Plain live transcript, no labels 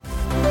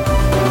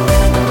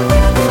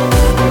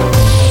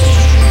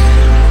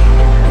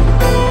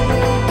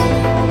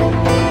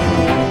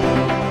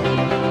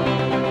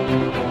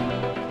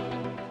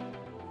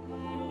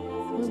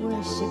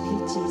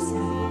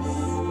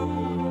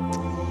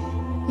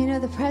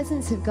the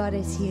presence of God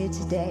is here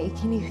today.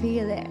 Can you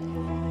feel it?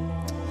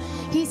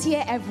 He's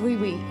here every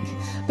week.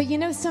 But you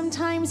know,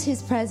 sometimes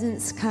his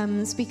presence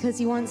comes because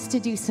he wants to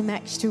do some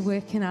extra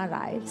work in our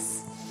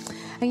lives.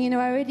 And you know,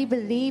 I really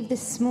believe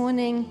this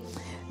morning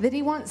that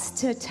he wants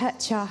to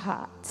touch our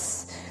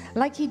hearts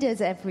like he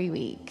does every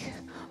week.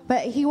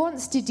 But he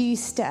wants to do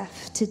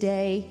stuff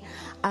today.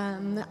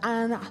 And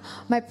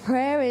my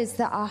prayer is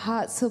that our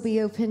hearts will be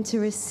open to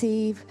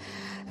receive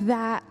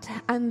that,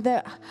 and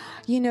that,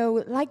 you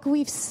know, like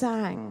we've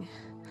sang,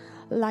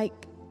 like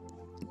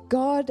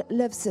God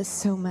loves us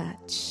so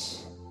much.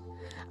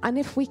 And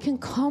if we can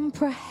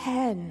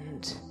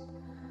comprehend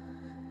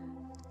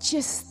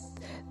just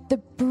the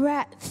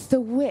breadth,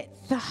 the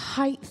width, the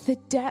height, the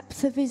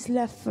depth of his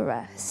love for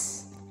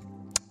us,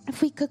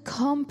 if we could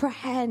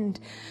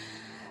comprehend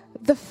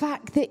the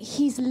fact that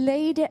he's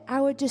laid at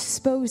our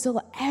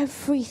disposal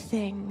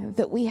everything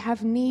that we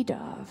have need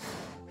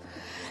of,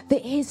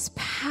 that his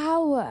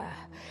power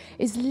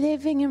is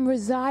living and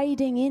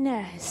residing in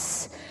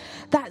us.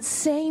 That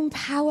same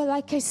power,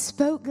 like I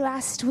spoke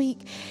last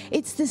week,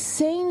 it's the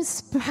same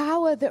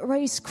power that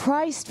raised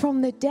Christ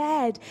from the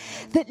dead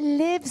that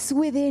lives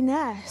within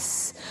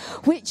us,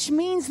 which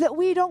means that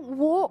we don't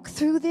walk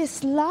through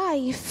this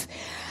life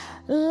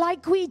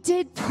like we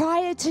did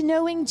prior to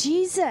knowing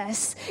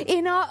Jesus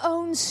in our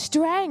own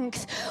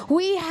strength.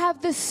 We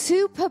have the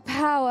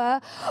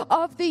superpower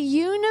of the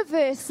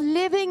universe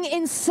living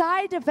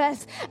inside of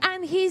us,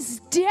 and he's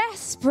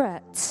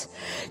desperate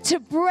to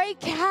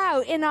break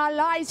out in our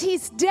lives.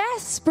 He's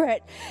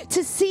desperate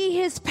to see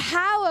his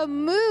power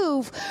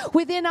move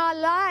within our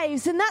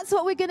lives, and that's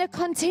what we're going to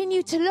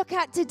continue to look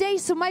at today.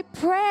 So my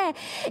prayer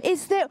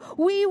is that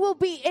we will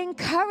be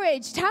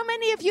encouraged. How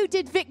many of you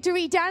did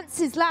victory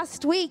dances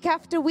last week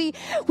after we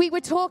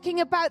were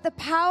talking about the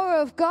power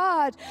of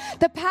God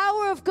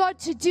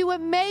to do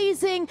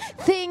amazing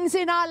things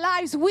in our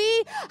lives?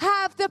 We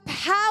have the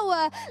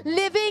power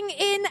living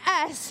in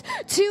us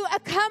to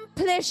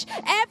accomplish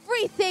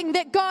everything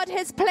that God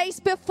has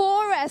placed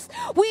before us.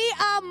 We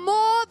are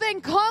more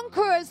than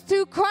conquerors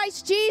through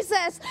Christ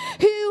Jesus,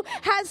 who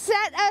has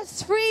set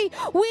us free.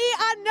 We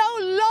are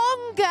no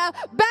longer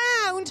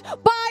bound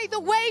by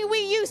the way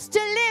we used to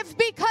live,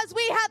 because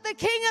we have the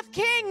King of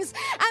Kings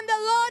and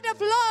the Lord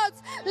of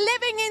Lords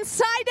living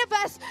inside of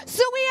us.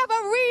 So we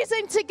have a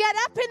reason to get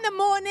up in the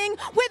morning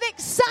with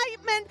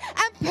excitement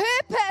and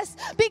purpose,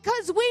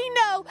 because we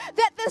know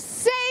that the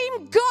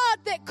same God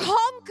that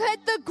conquered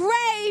the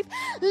grave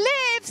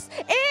lives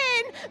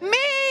in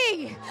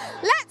me.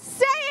 Let's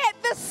say it.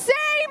 The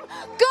same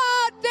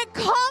God that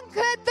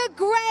conquered the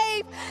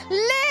grave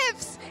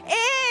lives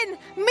in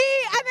me.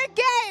 And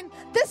again,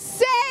 the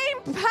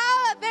same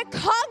power that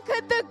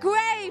conquered the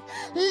grave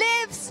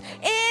lives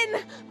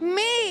in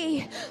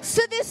me.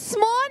 So this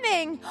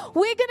morning,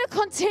 we're going to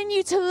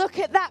continue to look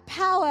at that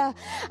power.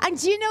 And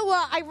do you know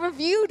what? I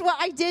reviewed what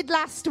I did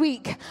last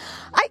week.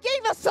 I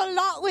gave us a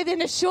lot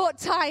within a short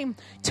time.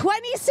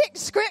 26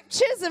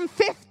 scriptures and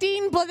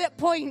 15 bullet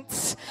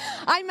points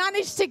I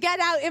managed to get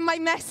out in my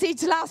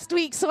message last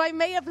week, so I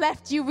may have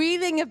left you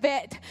reeling a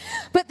bit.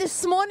 But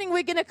this morning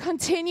we're going to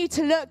continue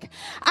to look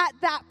at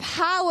that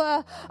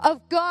power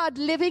of God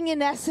living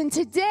in us. And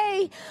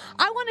today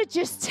I want to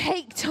just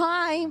take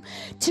time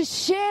to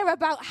share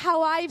about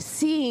how I've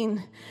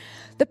seen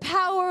the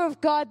power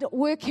of God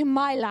work in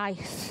my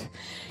life.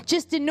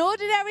 Just an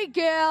ordinary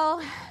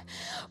girl,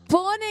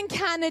 born in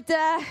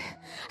Canada.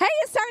 Hey,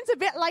 it sounds a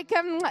bit like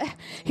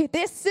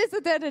this is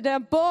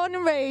born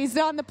and raised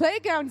on the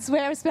playgrounds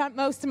where I spent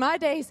most of my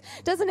days,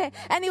 doesn't it?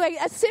 Anyway,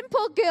 a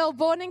simple girl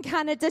born in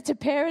Canada to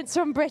parents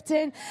from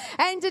Britain,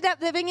 ended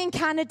up living in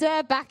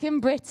Canada, back in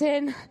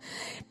Britain,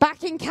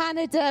 back in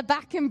Canada,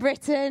 back in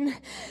Britain.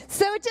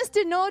 So just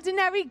an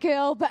ordinary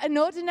girl, but an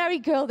ordinary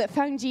girl that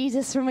found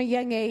Jesus from a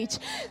young age.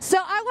 So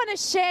I want to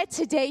share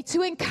today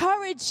to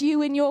encourage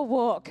you in your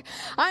walk.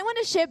 I want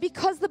to share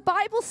because the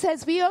Bible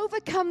says we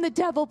overcome the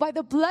devil by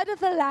the blood of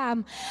the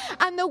Lamb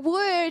and the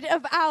word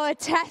of our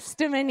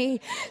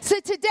testimony. So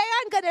today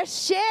I'm going to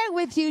share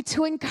with you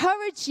to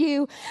encourage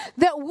you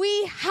that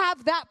we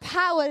have that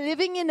power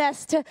living in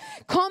us to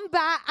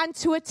combat and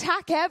to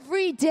attack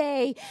every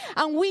day,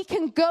 and we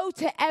can go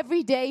to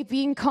every day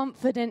being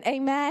confident.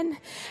 Amen.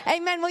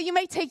 Amen. Well, you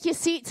may take your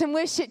seats, and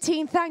worship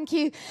team, thank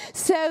you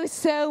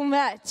so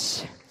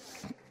much.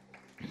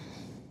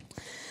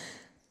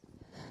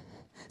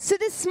 So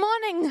this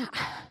morning,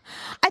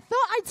 I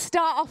thought I'd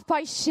start off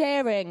by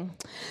sharing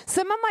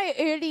some of my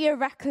earlier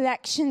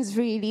recollections,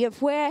 really,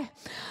 of where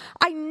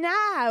I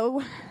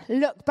now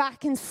look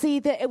back and see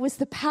that it was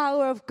the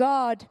power of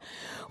God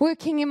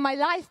working in my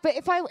life. But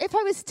if I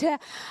was to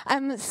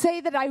say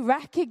that I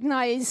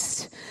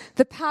recognized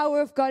the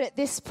power of God at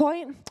this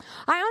point,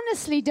 I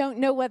honestly don't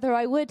know whether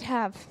I would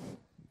have.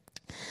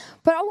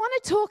 But I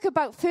want to talk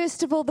about,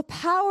 first of all, the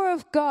power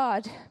of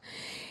God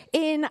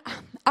in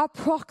our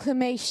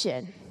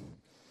proclamation.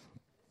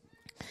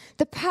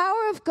 The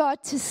power of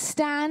God to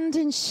stand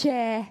and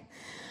share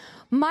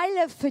my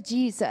love for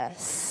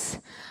Jesus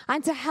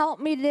and to help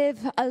me live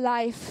a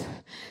life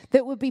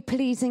that would be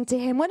pleasing to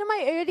him. One of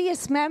my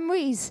earliest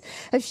memories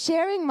of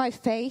sharing my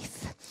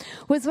faith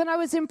was when I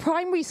was in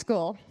primary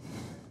school.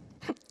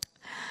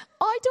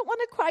 I don't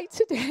want to cry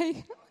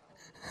today.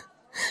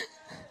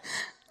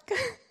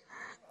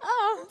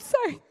 Oh,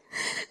 sorry.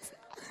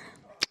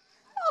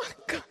 Oh,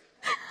 God.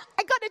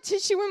 I got a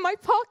tissue in my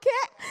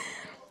pocket.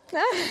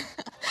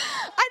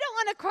 I don't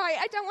want to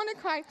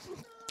cry.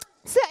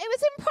 So it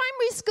was in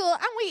primary school,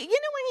 and when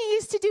you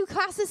used to do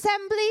class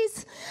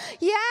assemblies?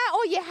 Yeah,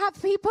 or you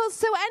have people.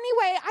 So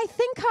anyway, I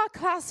think our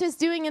class was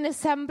doing an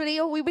assembly,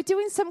 or we were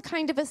doing some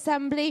kind of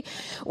assembly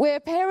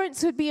where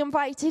parents would be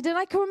invited. And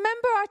I can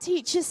remember our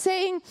teacher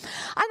saying, and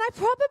I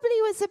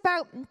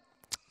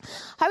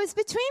was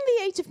between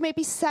the age of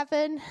maybe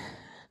 7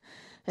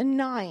 and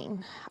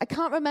 9. I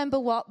can't remember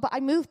what, but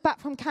I moved back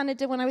from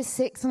Canada when I was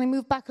 6, and I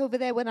moved back over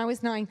there when I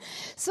was 9.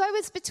 So I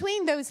was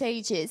between those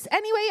ages.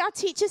 Anyway, our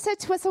teacher said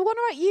to us, we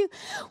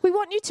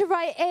want you to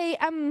write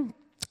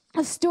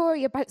a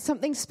story about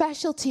something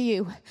special to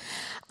you.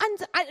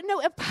 And I don't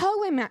know, a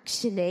poem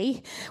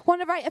actually.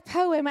 Want to write a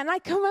poem. And I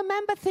can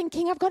remember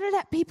thinking, I've got to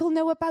let people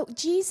know about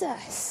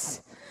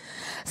Jesus.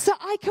 So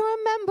I can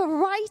remember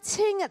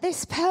writing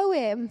this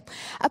poem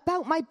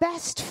about my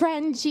best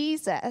friend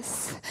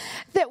Jesus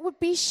that would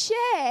be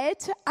shared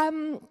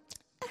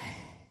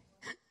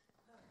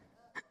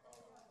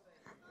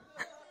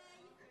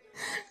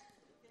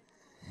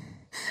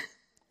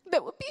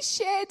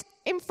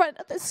in front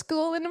of the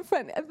school and in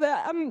front of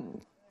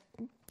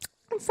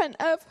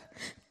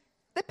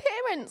the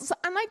parents.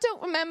 And I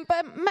don't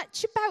remember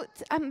much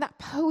about that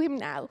poem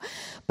now,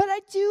 but I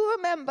do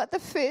remember the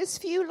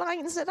first few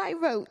lines that I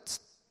wrote.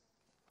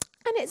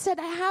 And it said,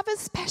 I have a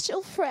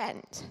special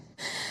friend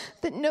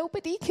that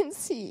nobody can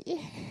see.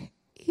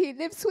 He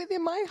lives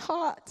within my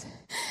heart,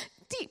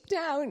 deep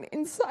down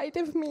inside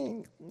of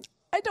me.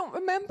 I don't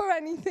remember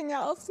anything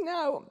else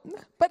now,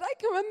 but I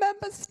can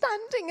remember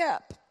standing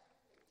up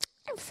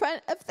in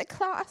front of the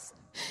class,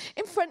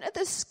 in front of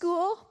the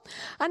school,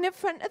 and in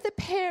front of the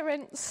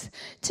parents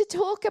to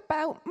talk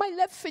about my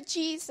love for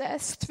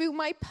Jesus through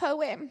my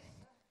poem.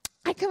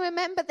 I can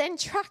remember then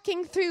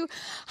tracking through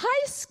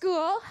high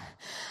school,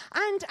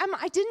 and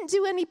I didn't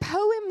do any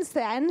poems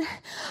then.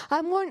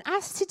 I weren't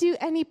asked to do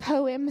any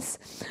poems.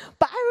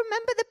 But I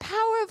remember the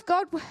power of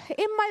God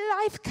in my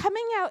life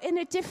coming out in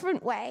a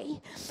different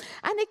way.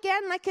 And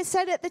again, like I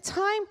said at the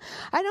time,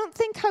 I don't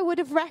think I would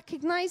have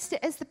recognized it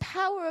as the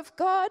power of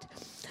God.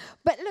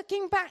 But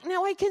looking back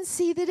now, I can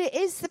see that it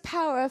is the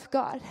power of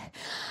God.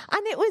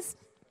 And it was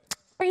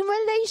in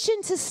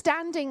relation to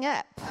standing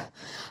up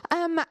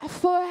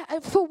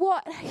for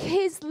what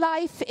his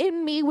life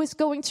in me was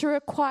going to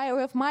require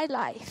of my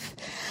life.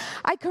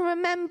 I can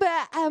remember,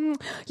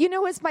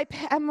 as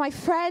my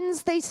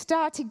friends, they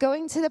started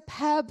going to the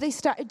pub, they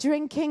started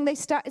drinking, they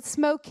started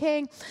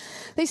smoking,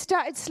 they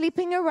started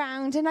sleeping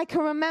around, and I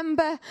can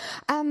remember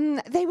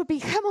they would be,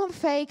 come on,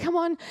 Faye,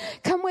 come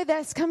with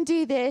us, come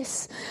do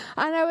this.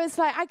 And I was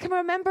like, I can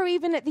remember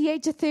even at the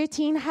age of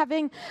 13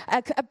 having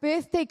a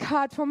birthday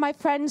card from my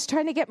friends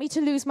trying to get me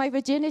to lose my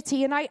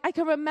virginity, and I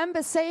can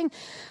remember saying,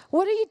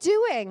 what are you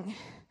doing?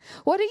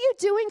 What are you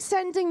doing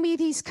sending me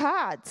these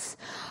cards?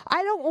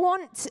 I don't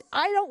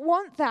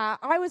want that.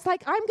 I was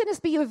like, I'm going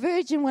to be a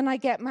virgin when I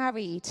get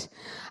married.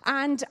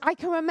 And I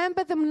can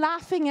remember them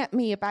laughing at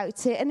me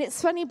about it. And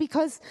it's funny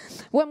because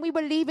when we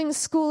were leaving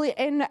school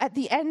at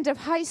the end of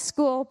high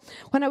school,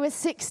 when I was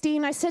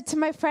 16, I said to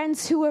my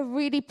friends who were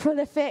really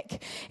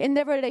prolific in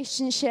their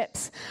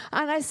relationships,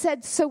 and I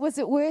said, so was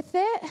it worth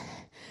it?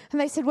 And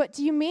they said, what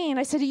do you mean?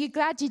 I said, are you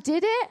glad you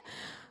did it?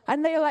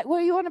 And they were like,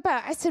 what are you on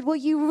about? I said, well,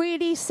 you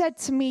really said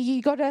to me,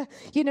 you gotta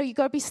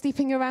be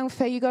sleeping around,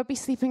 Faye, you gotta be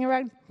sleeping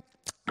around.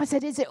 I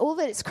said, is it all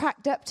that it's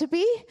cracked up to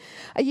be?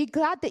 Are you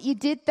glad that you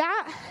did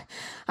that?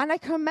 And I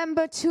can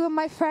remember two of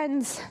my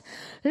friends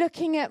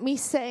looking at me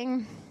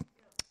saying,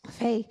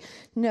 Faye,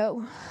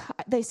 no.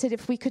 They said,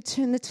 if we could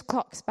turn the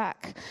clocks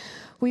back,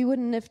 we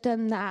wouldn't have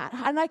done that.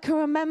 And I can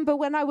remember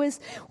when I was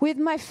with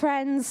my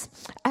friends,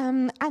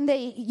 and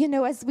they,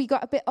 as we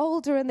got a bit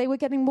older and they were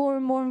getting more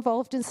and more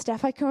involved in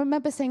stuff, I can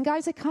remember saying,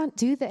 guys, I can't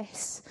do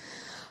this.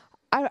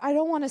 I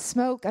don't want to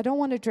smoke. I don't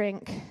want to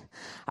drink.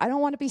 I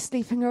don't want to be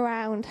sleeping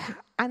around.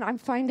 And I'm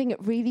finding it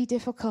really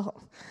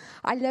difficult.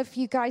 I love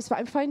you guys, but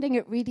I'm finding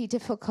it really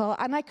difficult.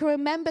 And I can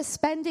remember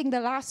spending the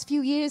last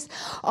few years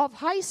of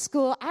high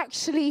school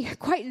actually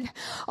quite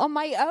on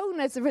my own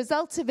as a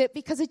result of it,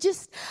 because I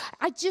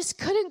just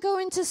couldn't go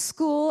into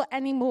school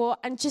anymore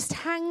and just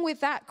hang with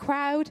that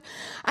crowd.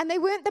 And they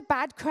weren't the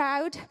bad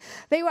crowd.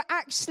 They were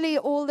actually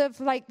all of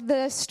like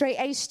the straight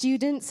A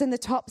students and the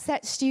top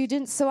set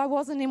students. So I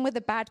wasn't in with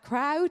the bad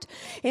crowd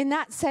in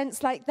that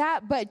sense like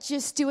that. But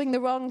just doing the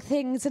wrong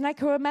things. And I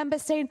can remember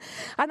saying,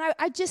 and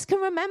I just can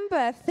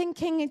remember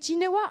thinking, do you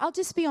know what? I'll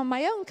just be on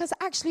my own, because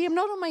actually I'm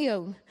not on my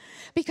own,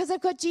 because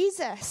I've got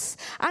Jesus.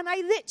 And I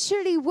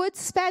literally would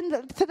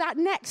spend for that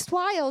next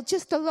while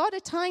just a lot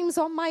of times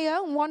on my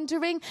own,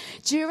 wandering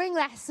during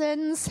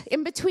lessons,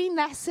 in between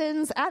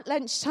lessons, at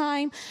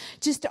lunchtime,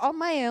 just on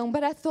my own.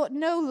 But I thought,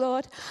 no,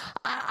 Lord,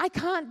 I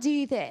can't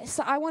do this.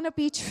 I want to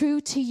be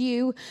true to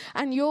you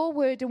and your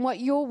word and what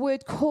your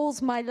word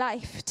calls my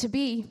life to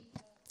be.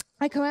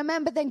 I can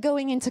remember then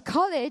going into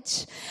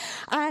college,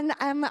 and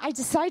I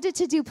decided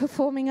to do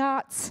performing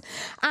arts.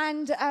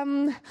 And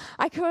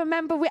I can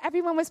remember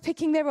everyone was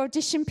picking their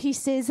audition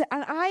pieces,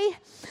 and I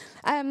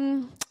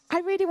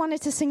really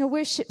wanted to sing a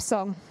worship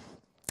song.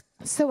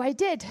 So I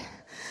did.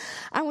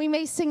 And we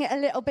may sing it a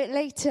little bit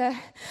later.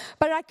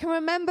 But I can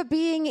remember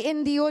being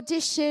in the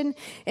audition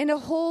in a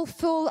hall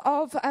full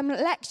of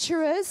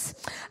lecturers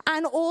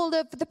and all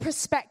of the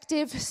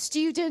prospective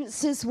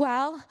students as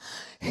well,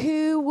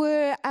 who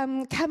were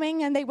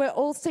coming, and they were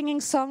all singing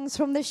songs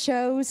from the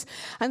shows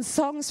and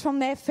songs from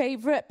their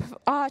favorite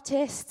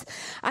artists.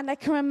 And I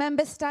can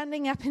remember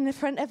standing up in the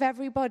front of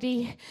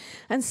everybody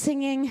and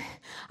singing,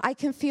 "I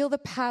can feel the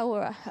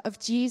power of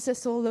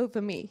Jesus all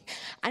over me."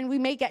 And we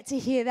may get to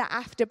hear that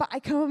after, but I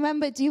can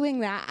remember doing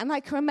that. And I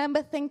can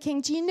remember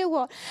thinking, do you know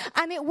what?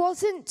 And it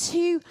wasn't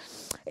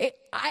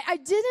I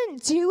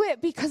didn't do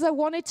it because I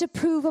wanted to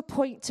prove a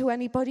point to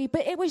anybody,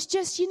 but it was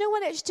just, you know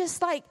what? It's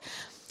just like,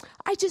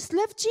 I just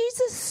love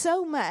Jesus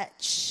so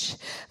much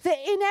that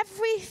in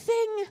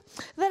everything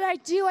that I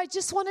do, I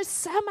just want to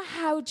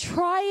somehow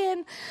try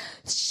and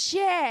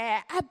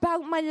share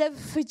about my love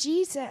for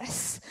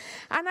Jesus.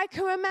 And I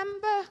can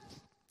remember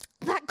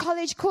that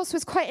college course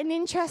was quite an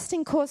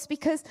interesting course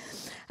because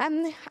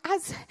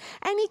as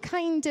any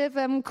kind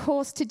of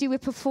course to do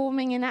with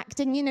performing and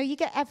acting, you know, you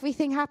get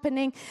everything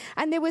happening.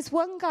 And there was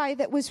one guy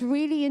that was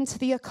really into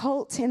the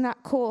occult in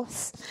that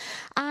course.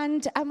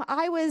 And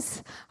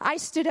I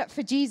stood up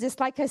for Jesus.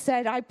 Like I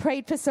said, I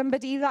prayed for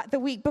somebody the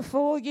week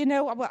before, you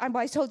know,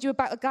 I told you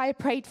about a guy I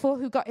prayed for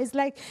who got his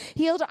leg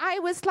healed. I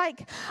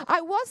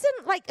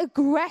wasn't like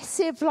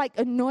aggressive, like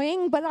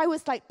annoying, but I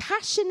was like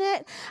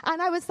passionate.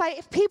 And I was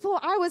like,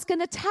 I was going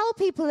to tell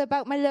people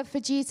about my love for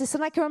Jesus.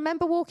 And I can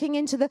remember walking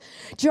into the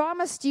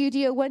drama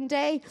studio one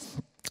day,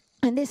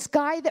 and this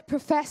guy that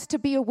professed to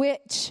be a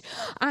witch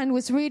and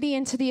was really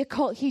into the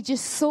occult, he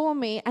just saw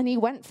me and he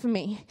went for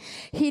me.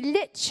 He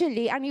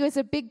literally, and he was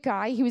a big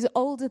guy, he was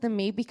older than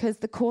me because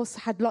the course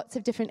had lots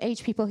of different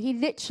age people. He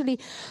literally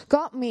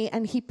got me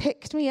and he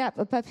picked me up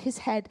above his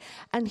head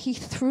and he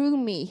threw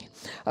me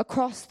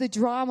across the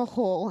drama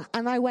hall,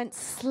 and I went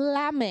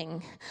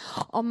slamming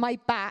on my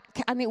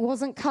back, and it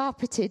wasn't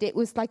carpeted, it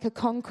was like a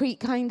concrete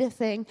kind of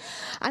thing.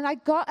 And I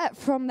got up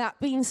from that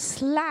being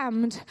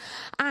slammed,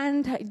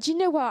 and do you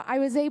know what? I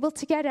was able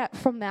to get up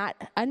from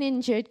that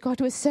uninjured. God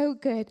was so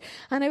good.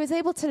 And I was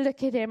able to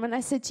look at him and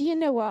I said, do you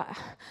know what?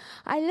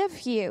 I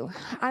love you.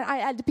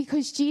 I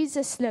because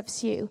Jesus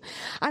loves you.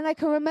 And I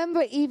can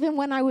remember even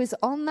when I was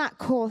on that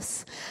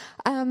course,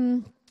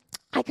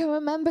 I can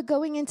remember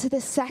going into the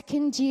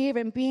second year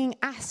and being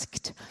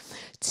asked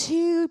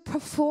to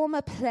perform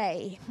a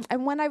play.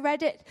 And when I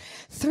read it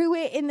through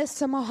it in the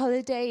summer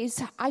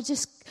holidays, I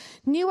just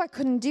knew I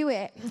couldn't do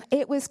it.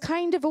 It was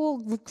kind of all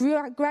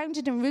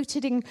grounded and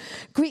rooted in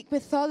Greek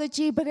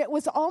mythology, but it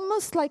was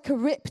almost like a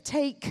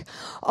rip-take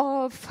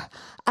of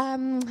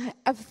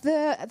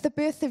the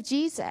birth of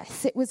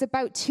Jesus. It was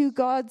about two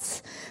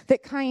gods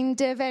that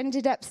kind of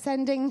ended up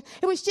sending.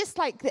 It was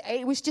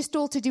just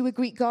all to do with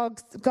Greek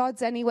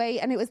gods anyway,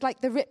 and it was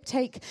like the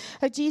rip-take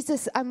of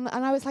Jesus. And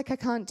I was like, I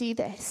can't do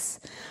this.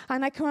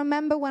 And I can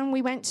remember when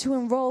we went to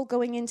enroll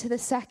going into the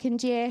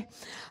second year,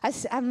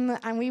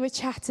 and we were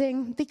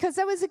chatting, because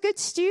I was a good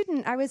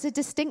student. I was a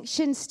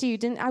distinction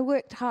student. I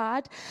worked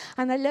hard,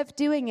 and I loved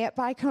doing it.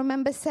 But I can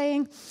remember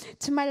saying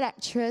to my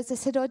lecturers, I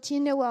said, oh, do you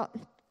know what?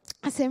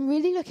 I said, I'm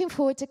really looking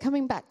forward to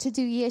coming back to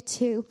do year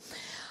 2.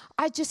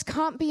 I just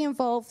can't be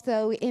involved,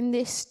 though, in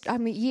this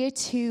year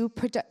 2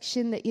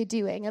 production that you're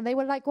doing. And they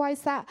were like, why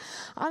is that?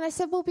 And I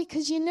said, well,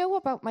 because you know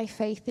about my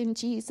faith in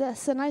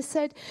Jesus. And I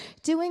said,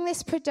 doing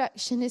this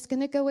production is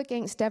going to go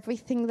against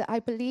everything that I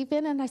believe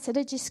in. And I said,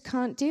 I just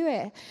can't do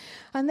it.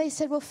 And they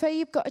said, well, Faye,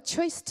 you've got a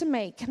choice to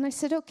make. And I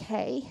said,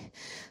 okay.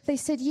 They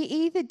said, you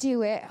either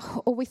do it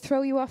or we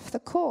throw you off the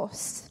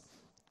course.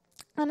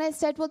 And I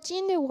said, well, do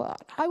you know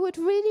what? I would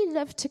really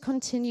love to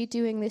continue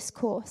doing this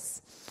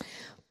course.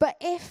 But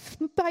if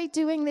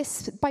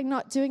by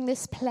not doing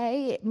this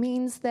play, it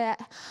means that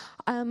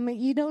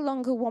you no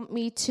longer want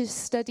me to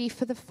study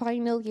for the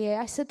final year,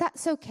 I said,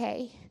 that's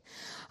okay.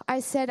 I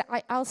said,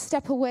 I'll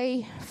step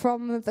away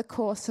from the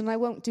course and I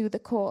won't do the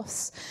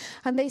course.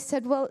 And they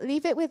said, well,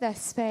 leave it with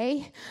us,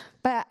 Faye.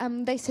 But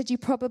they said, you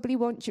probably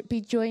won't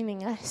be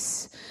joining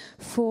us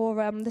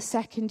for the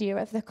second year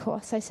of the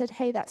course. I said,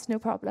 hey, that's no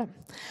problem.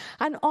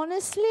 And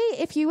honestly,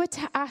 if you were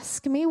to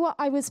ask me what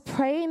I was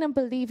praying and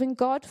believing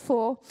God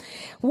for,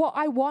 what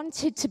I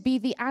wanted to be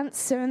the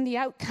answer and the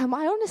outcome,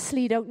 I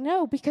honestly don't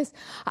know, because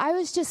I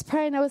was just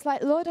praying. I was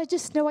like, Lord, I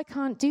just know I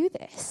can't do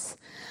this.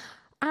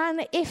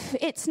 And if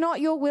it's not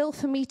your will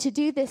for me to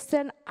do this,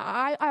 then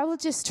I will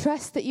just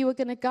trust that you are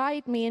going to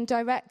guide me and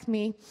direct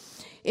me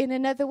in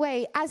another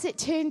way. As it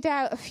turned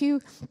out, a few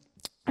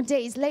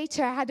days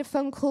later, I had a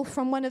phone call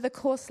from one of the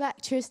course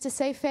lecturers to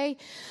say, Faye,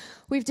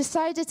 we've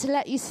decided to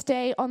let you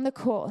stay on the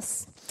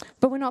course,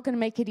 but we're not going to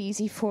make it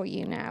easy for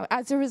you now.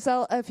 As a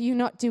result of you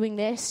not doing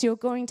this, you're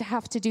going to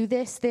have to do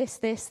this,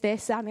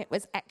 and it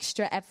was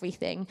extra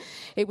everything.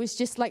 It was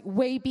just like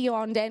way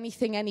beyond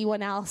anything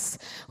anyone else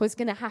was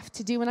going to have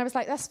to do. And I was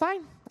like, that's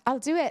fine. I'll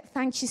do it.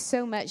 Thank you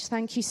so much.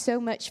 Thank you so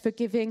much for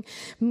giving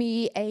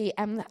me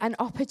an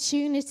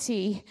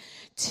opportunity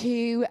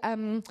to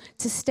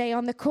stay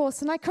on the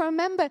course. And I can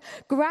remember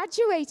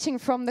graduating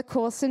from the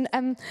course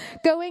and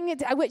going,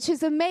 which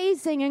is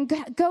amazing, and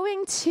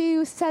going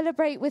to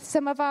celebrate with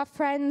some of our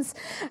friends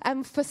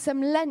for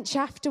some lunch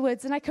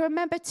afterwards. And I can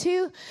remember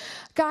two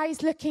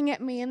guys looking at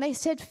me, and they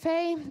said,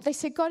 Faye, they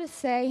said, gotta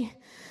say,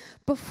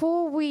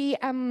 before we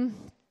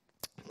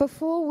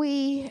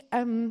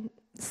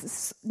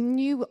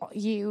knew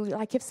you,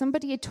 like if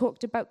somebody had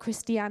talked about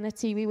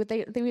Christianity,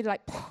 they would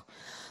like,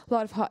 a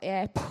lot of hot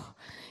air,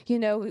 you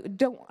know,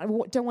 don't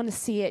want to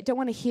see it, don't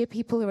want to hear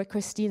people who are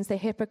Christians, they're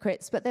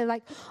hypocrites. But they're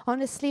like,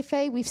 honestly,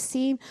 Faye, we've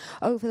seen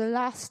over the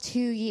last 2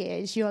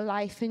 years your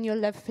life and your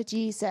love for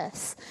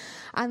Jesus.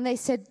 And they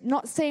said,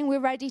 not saying we're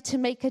ready to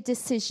make a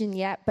decision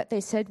yet, but they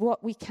said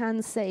what we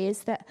can say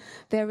is that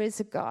there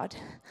is a God.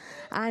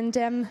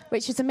 And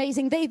which is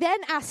amazing. They then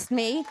asked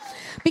me,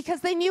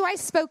 because they knew I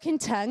spoke in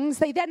tongues,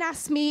 they then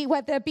asked me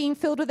whether being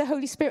filled with the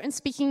Holy Spirit and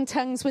speaking in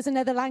tongues was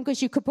another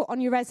language you could put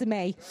on your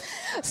resume.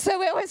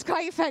 So it was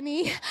quite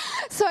funny.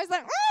 So I was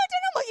like, I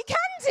don't know what you can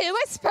do,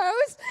 I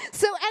suppose.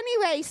 So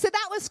anyway, so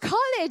that was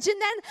college.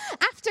 And then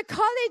after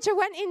college, I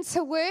went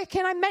into work,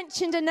 and I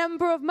mentioned a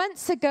number of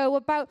months ago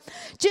about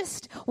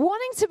just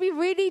wanting to be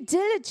really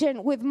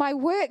diligent with my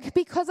work,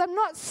 because I'm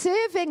not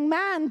serving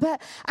man,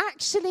 but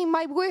actually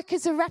my work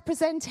is a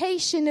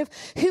representation of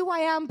who I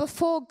am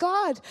before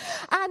God.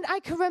 And I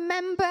can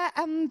remember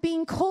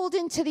being called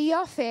into the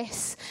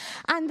office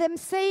and them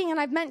saying, and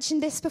I've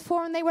mentioned this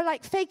before, and they were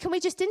like, Faye, can we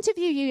just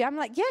interview you? I'm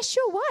like, yeah,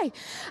 sure, why?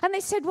 And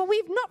they said, well,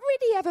 we've not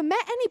really ever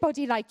met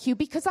anybody like you,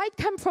 because I'd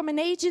come from an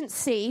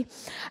agency,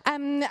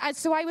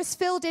 so I was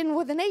filled in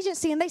with an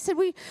agency, and they said,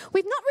 we've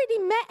not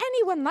really met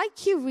anyone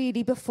like you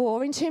really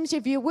before in terms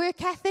of your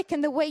work ethic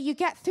and the way you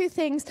get through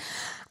things,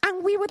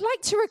 and we would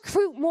like to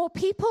recruit more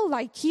people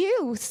like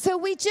you. So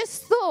we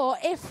just thought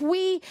if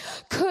we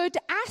could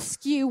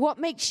ask you what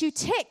makes you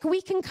tick,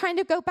 we can kind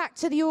of go back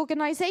to the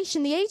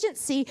organization, the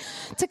agency,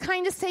 to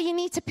kind of say you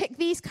need to pick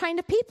these kind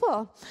of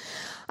people.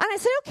 And I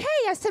said,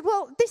 okay. I said,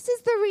 well, this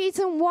is the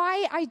reason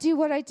why I do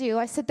what I do.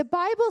 I said, the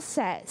Bible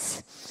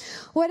says,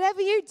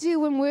 whatever you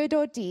do in word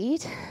or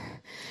deed,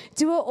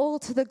 do it all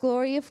to the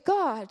glory of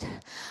God.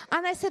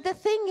 And I said, the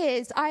thing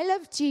is, I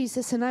love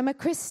Jesus and I'm a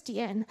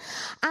Christian.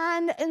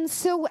 And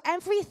so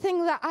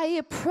everything that I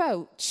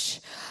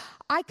approach,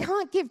 I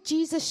can't give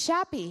Jesus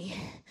shabby,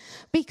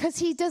 because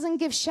he doesn't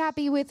give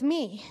shabby with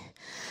me.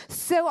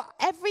 So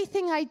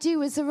everything I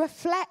do is a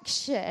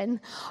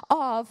reflection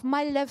of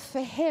my love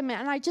for him,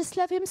 and I just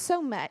love him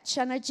so much,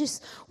 and I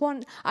just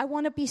want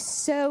to be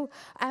so,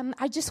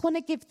 I just want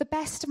to give the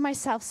best of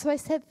myself. So I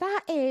said,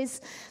 that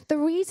is the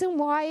reason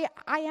why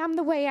I am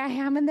the way I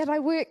am, and that I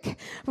work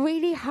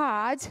really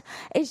hard,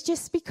 is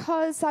just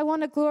because I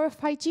want to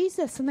glorify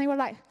Jesus. And they were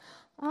like,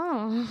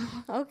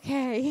 oh,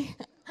 okay.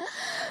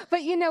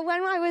 But you know,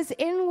 when I was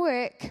in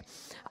work,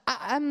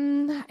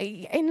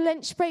 in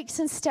lunch breaks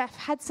and stuff,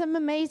 had some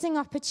amazing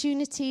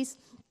opportunities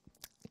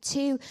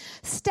to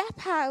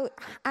step out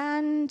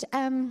and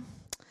I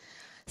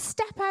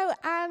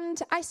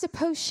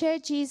suppose share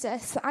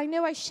Jesus. I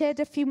know I shared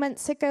a few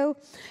months ago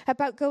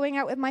about going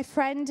out with my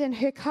friend, and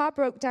her car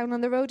broke down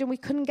on the road and we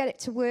couldn't get it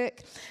to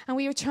work, and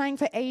we were trying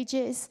for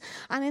ages,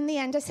 and in the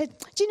end I said,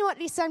 do you know what,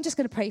 Lisa, I'm just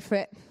going to pray for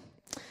it.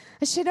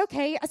 I said,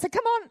 okay. I said,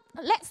 come on,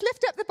 let's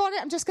lift up the bonnet.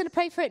 I'm just going to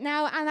pray for it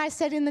now. And I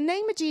said, in the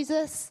name of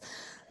Jesus,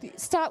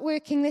 start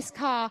working this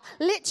car.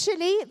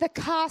 Literally, the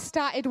car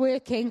started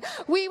working.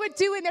 We were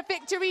doing a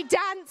victory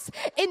dance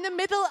in the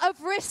middle of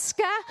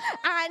Risca.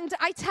 And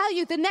I tell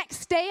you, the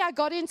next day I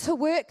got into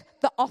work,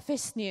 the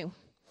office knew.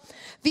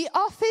 The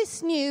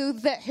office knew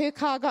that her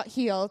car got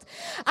healed.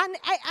 And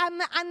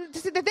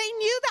they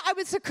knew that I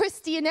was a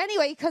Christian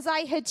anyway because I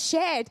had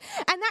shared.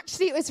 And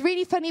actually it was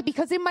really funny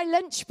because in my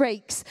lunch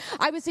breaks,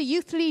 I was a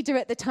youth leader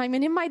at the time,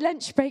 and in my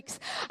lunch breaks,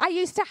 I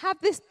used to have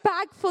this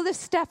bag full of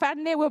stuff,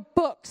 and there were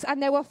books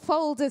and there were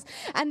folders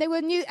and they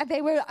were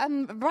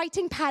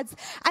writing pads,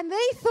 and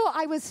they thought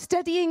I was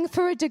studying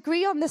for a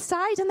degree on the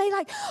side, and they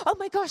like, oh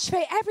my gosh,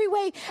 Faye,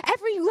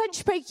 every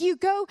lunch break you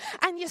go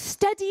and you're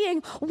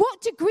studying.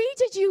 What degree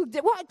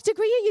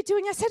are you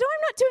doing? I said, oh,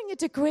 I'm not doing a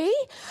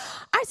degree.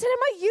 I said,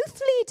 I'm a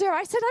youth leader.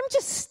 I said, I'm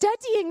just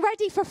studying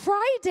ready for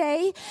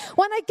Friday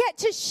when I get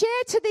to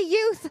share to the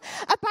youth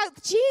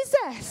about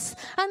Jesus.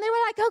 And they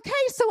were like, okay.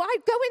 So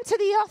I'd go into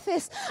the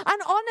office,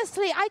 and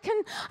honestly, I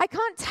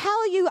can't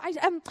tell you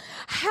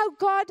how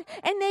God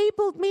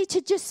enabled me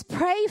to just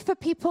pray for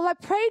people. I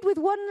prayed with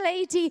one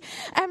lady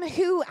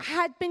who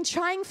had been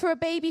trying for a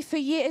baby for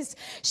years.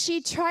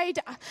 She tried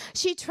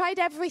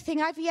everything,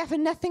 IVF,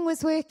 and nothing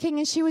was working,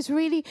 and she was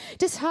really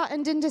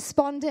disheartened and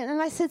despondent.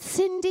 And I said,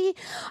 Cindy,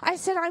 I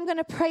said, I'm going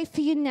to pray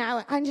for you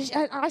now. And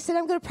I said,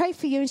 I'm going to pray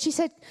for you. And she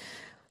said,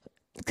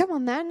 come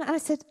on then. And I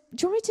said,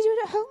 do you want me to do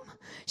it at home?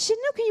 She said,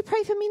 no, can you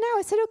pray for me now?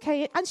 I said,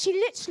 okay. And she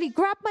literally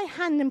grabbed my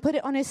hand and put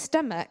it on her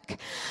stomach.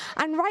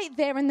 And right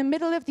there in the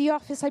middle of the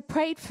office, I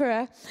prayed for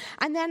her.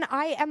 And then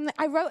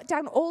I wrote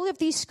down all of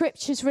these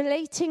scriptures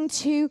relating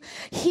to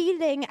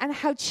healing and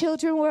how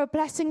children were a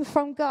blessing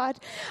from God.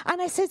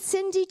 And I said,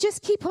 Cindy,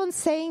 just keep on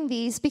saying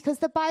these, because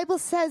the Bible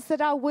says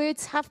that our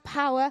words have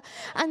power.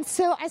 And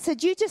so I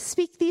said, you just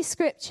speak these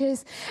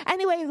scriptures.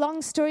 Anyway,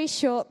 long story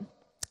short,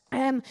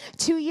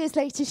 2 years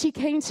later, she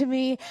came to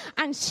me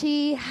and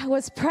she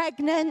was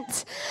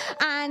pregnant,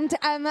 and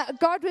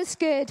God was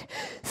good.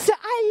 So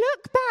I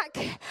look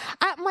back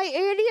at my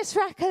earliest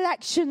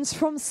recollections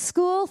from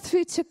school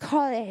through to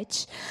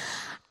college,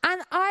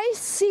 and I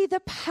see the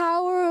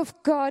power of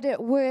God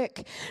at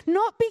work,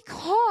 not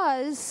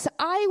because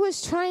I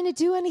was trying to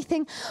do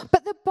anything,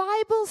 but the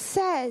Bible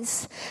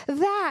says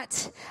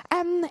that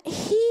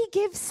He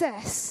gives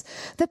us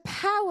the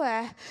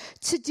power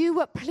to do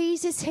what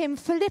pleases Him.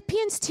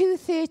 Philippians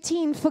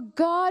 2:13, for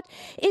God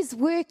is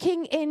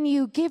working in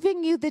you,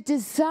 giving you the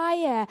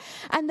desire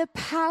and the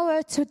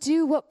power to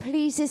do what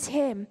pleases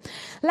Him.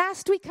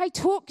 Last week I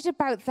talked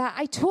about that.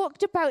 I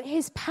talked about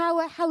His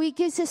power, how He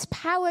gives us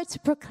power to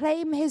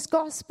proclaim His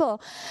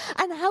gospel,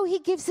 and how He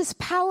gives us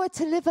power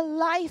to live a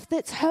life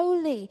that's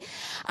holy.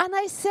 And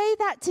I say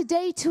that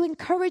today to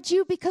encourage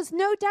you, because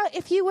no doubt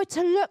if you were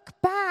to look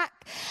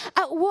back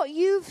at what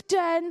you've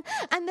done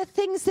and the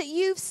things that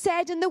you've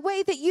said and the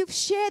way that you've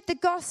shared the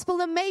gospel,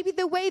 and maybe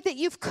the way that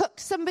you've cooked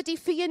somebody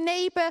for your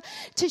neighbor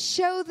to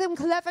show them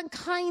love and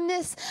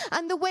kindness,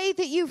 and the way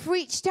that you've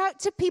reached out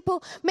to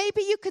people,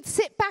 maybe you could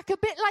sit back a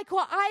bit like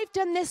what I've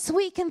done this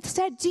week and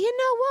said, do you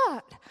know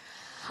what?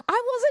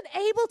 I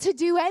wasn't able to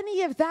do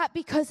any of that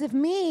because of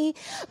me,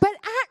 but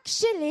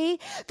actually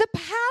the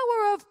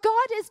power of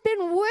God has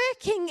been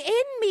working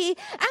in me,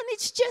 and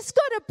it's just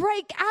got to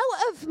break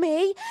out of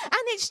me,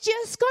 and it's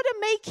just got to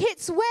make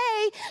its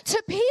way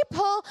to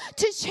people,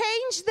 to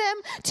change them,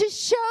 to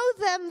show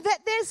them that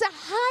there's a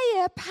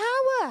higher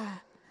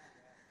power.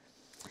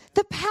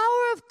 The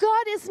power of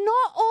God is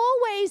not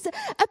always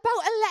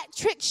about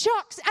electric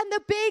shocks and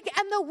the big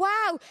and the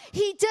wow.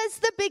 He does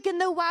the big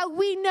and the wow.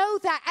 We know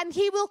that. And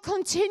He will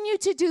continue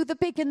to do the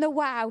big and the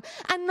wow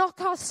and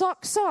knock our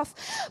socks off.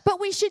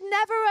 But we should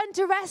never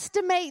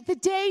underestimate the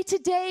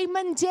day-to-day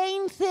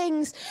mundane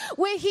things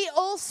where He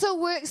also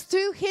works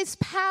through His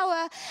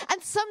power.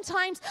 And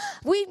sometimes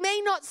we may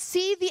not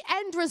see the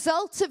end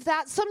result of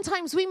that.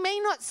 Sometimes we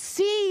may not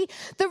see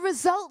the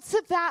results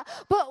of that.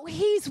 But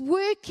He's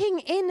working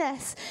in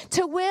us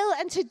to will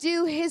and to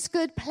do His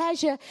good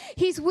pleasure.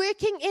 He's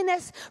working in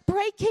us,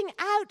 breaking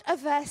out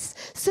of us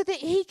so that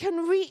He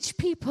can reach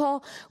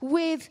people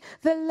with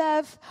the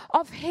love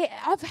of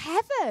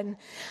heaven.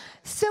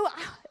 So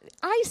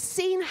I've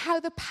seen how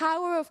the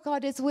power of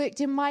God has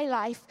worked in my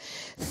life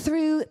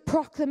through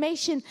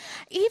proclamation,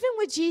 even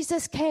with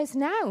Jesus Cares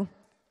Now.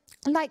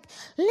 Like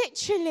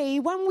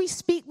literally when we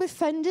speak with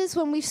funders,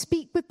 when we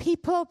speak with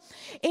people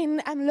in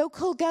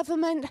local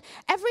government,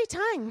 every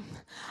time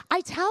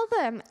I tell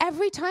them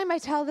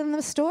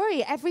the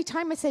story, every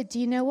time I say,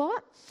 do you know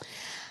what?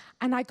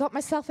 And I got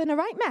myself in a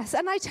right mess.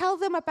 And I tell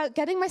them about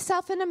getting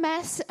myself in a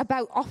mess,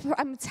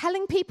 I'm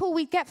telling people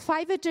we get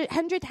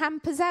 500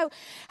 hampers out.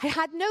 I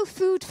had no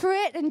food for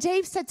it. And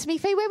Dave said to me,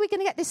 Faye, where are we going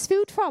to get this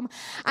food from?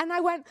 And I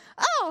went,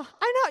 oh,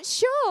 I'm not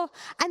sure.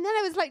 And then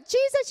I was like,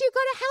 Jesus, you've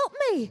got to help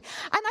me.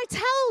 And I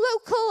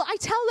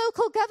tell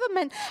local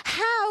government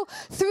how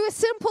through a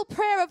simple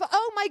prayer of,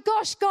 oh my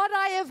gosh, God,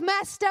 I have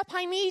messed up.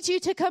 I need you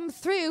to come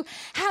through.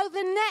 How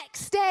the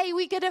next day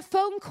we get a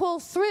phone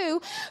call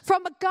through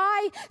from a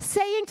guy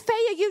saying,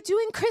 Faye, are you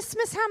doing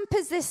Christmas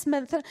hampers this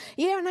month?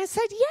 Yeah, and I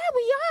said, yeah,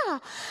 we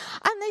are.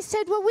 And they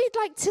said, well, we'd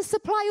like to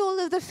supply all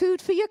of the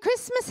food for your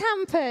Christmas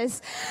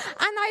hampers.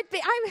 And I'd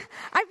be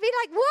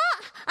like,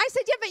 what? I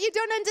said, yeah, but you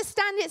don't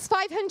understand. It's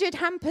 500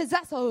 hampers.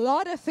 That's a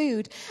lot of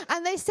food.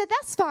 And they said,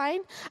 that's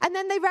fine. And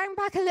then they rang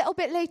back a little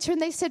bit later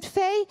and they said,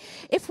 Faye,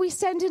 if we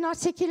send an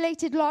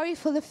articulated lorry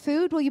full of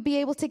food, will you be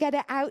able to get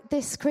it out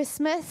this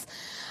Christmas?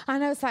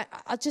 And I was like,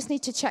 I'll just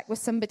need to check with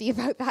somebody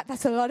about that.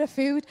 That's a lot of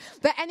food.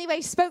 But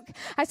anyway,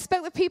 I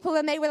spoke with people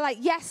and they were like,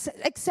 yes,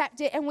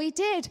 accept it. And we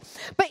did.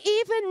 But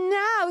even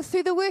now,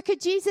 through the work of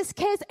Jesus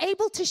Cares,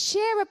 able to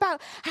share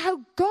about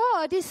how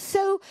God is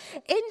so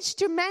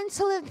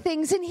instrumental in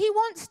things. And he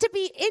wants to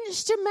be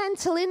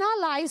instrumental in our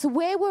lives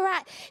where we're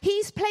at.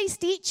 He's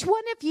placed each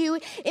one of you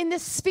in the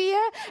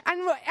sphere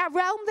and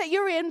realm that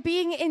you're in,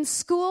 being in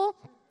school,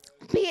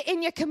 be it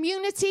in your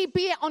community,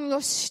 be it on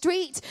your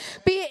street,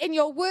 be it in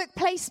your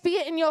workplace, be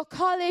it in your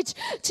college,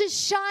 to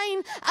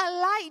shine a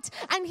light.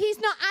 And he's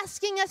not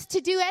asking us to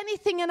do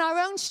anything in our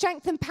own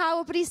strength and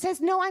power, but he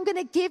says, no, I'm going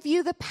to give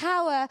you the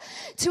power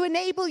to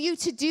enable you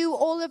to do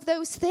all of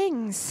those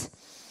things.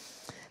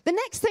 The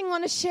next thing I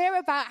want to share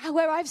about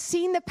where I've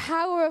seen the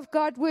power of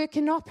God work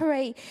and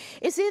operate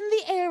is in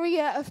the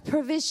area of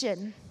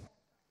provision.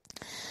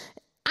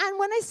 And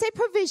when I say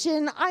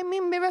provision, I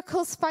mean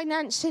miracles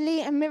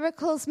financially and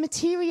miracles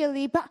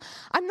materially, but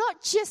I'm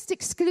not just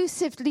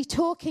exclusively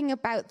talking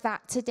about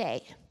that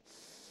today.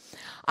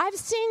 I've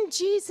seen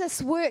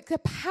Jesus work, the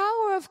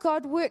power of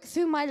God work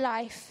through my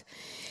life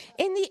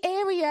in the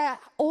area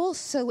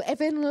also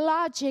of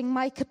enlarging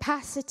my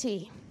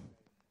capacity.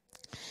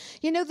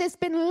 You know, there's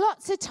been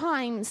lots of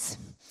times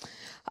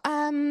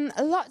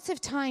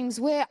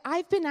where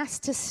I've been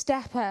asked to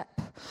step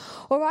up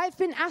or I've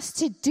been asked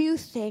to do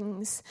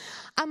things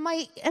and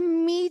my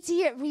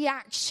immediate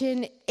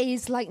reaction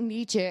is like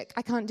knee-jerk.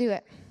 I can't do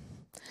it.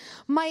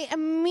 My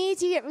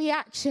immediate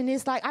reaction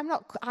is like,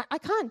 I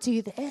can't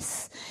do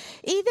this.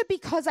 Either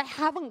because I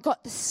haven't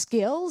got the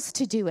skills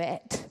to do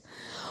it,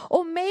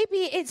 or maybe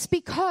it's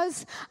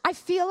because I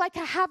feel like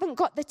I haven't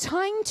got the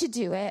time to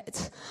do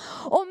it.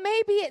 Or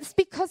maybe it's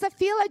because I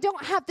feel I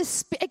don't have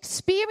the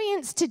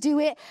experience to do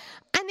it.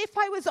 And if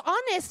I was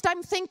honest,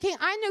 I'm thinking,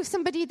 I know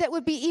somebody that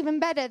would be even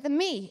better than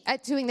me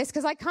at doing this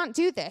because I can't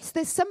do this.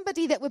 There's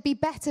somebody that would be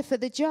better for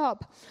the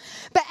job.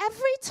 But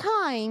every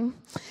time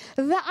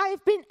that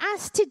I've been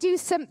asked to do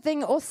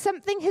something or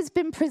something has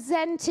been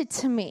presented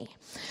to me,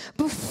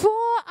 before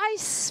I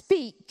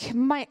speak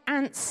my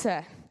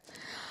answer,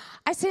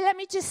 I say, let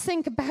me just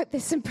think about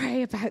this and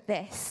pray about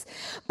this.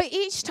 But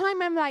each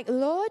time I'm like,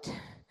 Lord,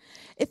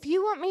 if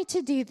you want me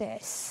to do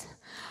this,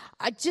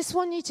 I just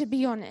want you to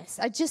be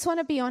honest. I just want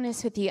to be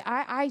honest with you.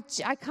 I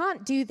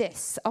can't do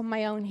this on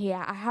my own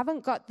here. I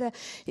haven't got the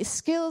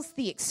skills,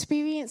 the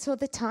experience, or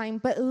the time.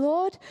 But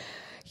Lord,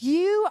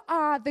 you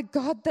are the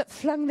God that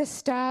flung the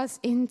stars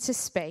into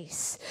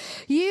space.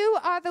 You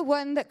are the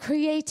one that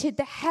created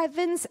the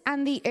heavens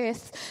and the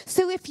earth.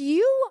 So if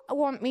you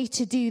want me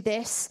to do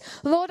this,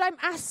 Lord, I'm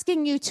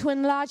asking you to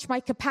enlarge my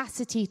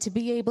capacity to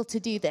be able to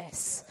do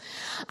this.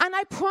 And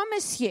I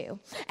promise you,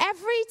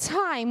 every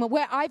time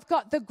where I've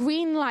got the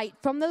green light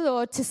from the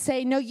Lord to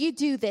say, no, you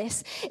do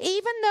this,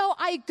 even though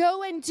I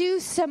go and do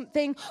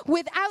something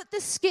without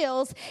the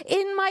skills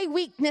in my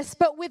weakness,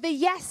 but with a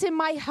yes in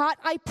my heart,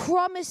 I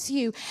promise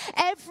you,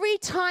 every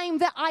time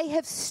that I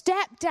have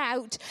stepped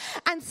out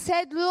and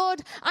said,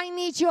 Lord, I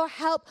need your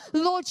help.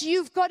 Lord,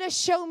 you've got to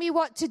show me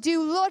what to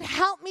do. Lord,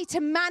 help me to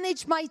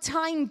manage my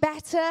time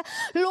better.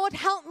 Lord,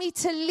 help me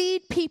to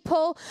lead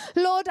people.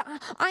 Lord,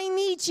 I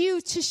need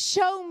you to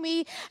show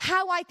me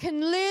how I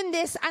can learn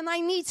this, and I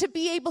need to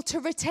be able to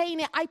retain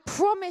it. I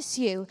promise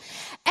you,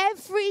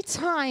 every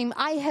time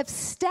I have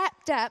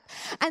stepped up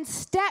and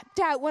stepped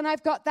out when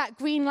I've got that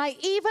green light,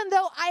 even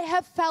though I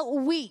have felt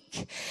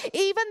weak,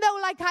 even though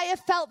like I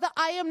have felt that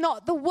I am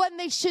not the one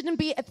they should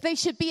be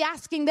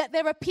asking, that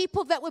there are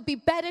people that would be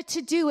better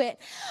to do it,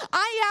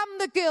 I am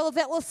the girl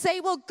that will say,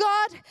 well,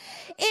 God,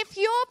 if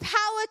your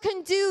power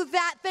can do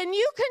that, then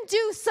you can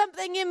do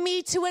something in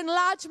me to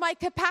enlarge my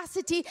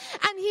capacity.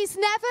 And he's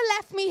never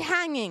left me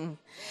hanging.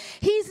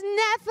 He's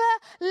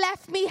never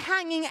left me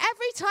hanging.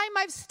 Every time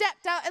I've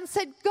stepped out and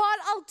said, God,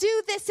 I'll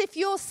do this if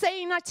you're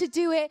saying not to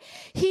do it,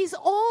 he's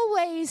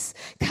always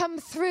come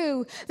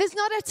through. There's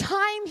not a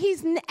time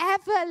he's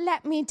ever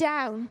let me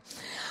down.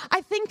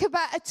 I think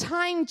about a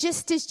time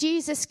just as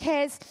Jesus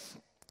Cares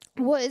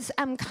was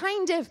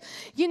kind of,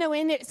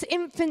 in its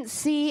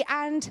infancy,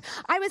 and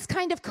I was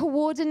kind of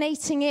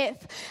coordinating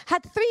it.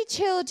 Had 3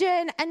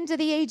 children under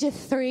the age of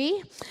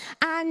 3,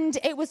 and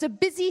it was a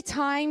busy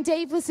time.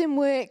 Dave was in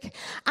work,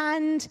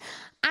 and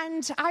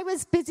I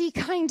was busy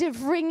kind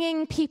of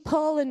ringing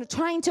people and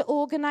trying to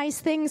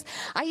organize things.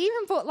 I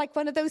even bought like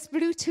one of those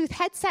Bluetooth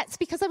headsets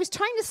because I was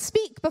trying to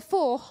speak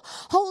before,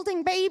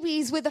 holding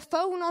babies with a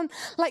phone on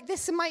like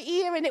this in my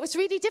ear, and it was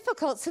really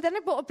difficult. So then I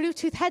bought a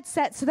Bluetooth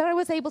headset so that I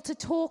was able to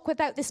talk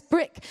without this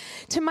brick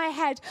to my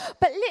head.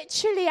 But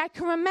literally, I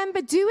can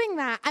remember doing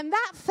that, and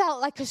that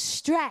felt like a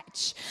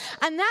stretch.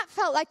 And that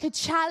felt like a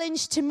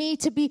challenge to me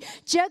to be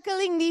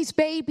juggling these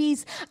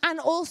babies and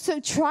also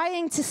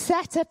trying to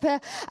set up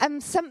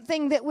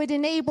something that would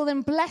enable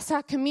and bless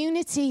our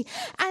community.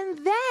 And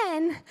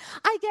then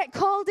I get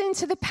called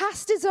into the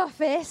pastor's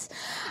office,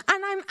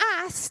 and I'm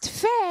asked,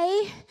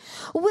 Faye,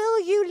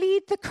 will you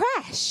lead the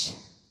creche?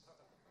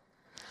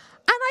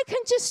 And I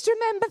can just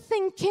remember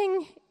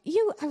thinking,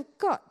 you have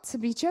got to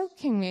be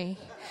joking me.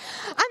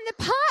 And the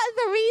part of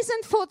the reason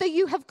for the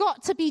you have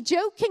got to be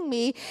joking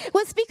me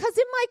was because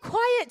in my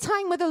quiet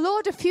time with the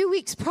Lord a few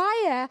weeks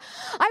prior,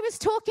 I was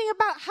talking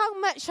about how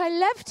much I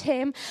loved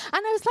him.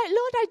 And I was like,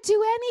 Lord, I'd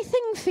do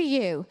anything for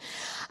you.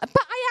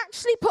 But I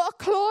actually put a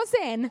clause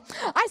in.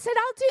 I said,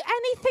 I'll do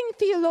anything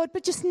for you, Lord,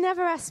 but just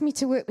never ask me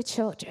to work with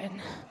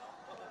children.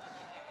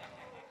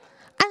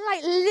 And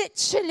like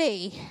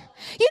literally,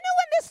 you know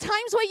when there's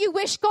times where you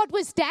wish God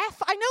was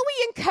deaf? I know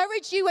we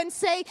encourage you and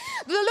say,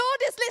 the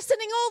Lord is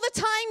listening all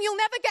the time, you'll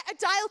never get a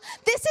dial.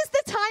 This is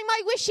the time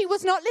I wish he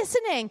was not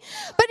listening.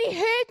 But he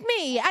heard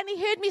me, and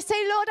he heard me say,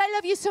 Lord, I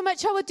love you so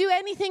much, I would do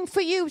anything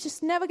for you,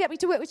 just never get me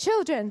to work with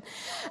children.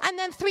 And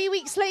then 3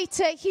 weeks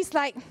later, he's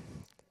like,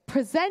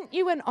 present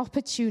you an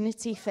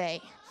opportunity,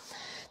 Faye,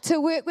 to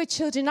work with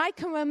children. I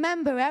can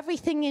remember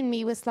everything in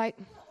me was like,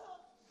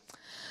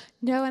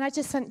 no, and I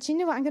just went, do you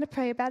know what, I'm going to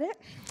pray about it.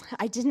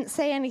 I didn't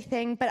say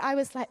anything, but I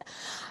was like,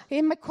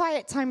 in my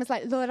quiet time, I was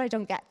like, Lord, I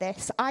don't get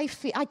this. I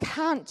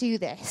can't do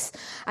this.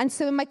 And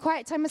so in my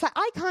quiet time, I was like,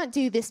 I can't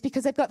do this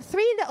because I've got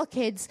 3 little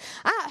kids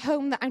at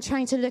home that I'm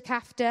trying to look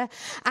after.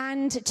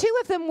 And 2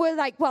 of them were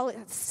like, well,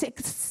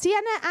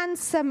 Sienna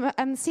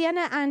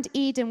and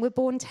Eden were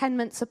born 10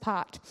 months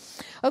apart.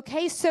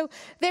 Okay, so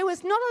there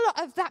was not a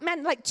lot of, that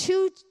meant like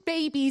 2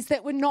 babies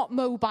that were not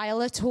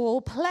mobile at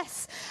all,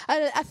 plus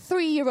a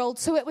 3-year-old.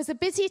 So it was a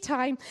busy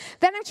time.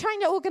 Then I'm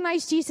trying to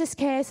organize Jesus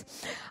Cares.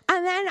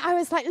 And then I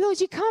was like, Lord,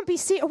 you can't be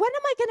seated. When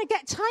am I going to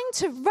get time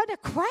to run a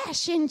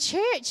creche in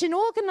church and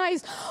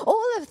organize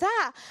all of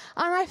that?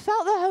 And I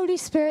felt the Holy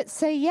Spirit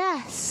say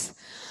yes.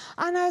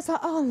 And I was like,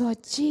 oh, Lord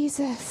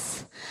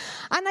Jesus.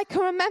 And I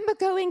can remember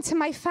going to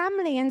my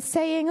family and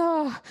saying,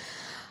 oh,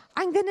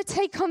 I'm going to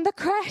take on the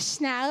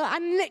creche now.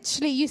 And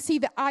literally, you see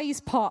the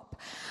eyes pop.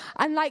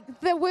 And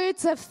like the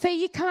words of, Faye,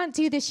 you can't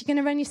do this. You're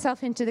going to run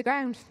yourself into the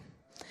ground.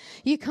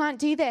 You can't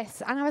do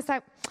this. And I was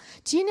like,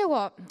 do you know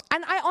what?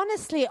 And I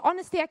honestly,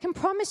 I can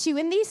promise you,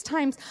 in these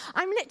times,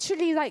 I'm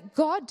literally like,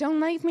 God,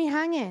 don't leave me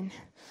hanging.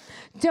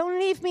 Don't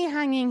leave me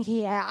hanging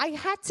here. I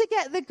had to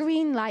get the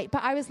green light,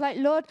 but I was like,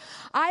 Lord,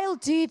 I'll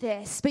do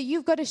this, but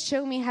you've got to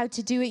show me how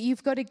to do it.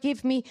 You've got to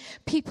give me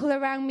people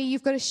around me.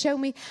 You've got to show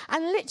me.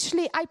 And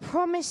literally, I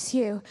promise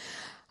you,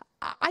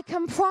 I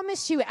can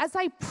promise you, as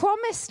I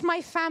promised my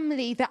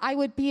family that I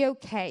would be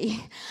okay,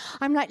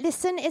 I'm like,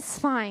 listen, it's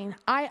fine.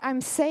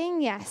 I'm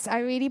saying yes. I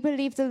really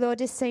believe the Lord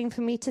is saying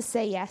for me to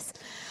say yes.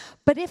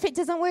 But if it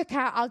doesn't work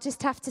out, I'll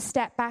just have to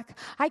step back.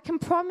 I can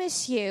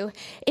promise you,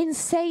 in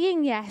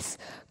saying yes,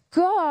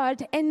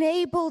 God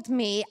enabled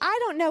me. I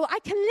don't know. I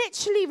can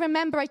literally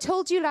remember. I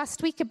told you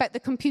last week about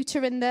the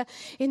computer in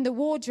the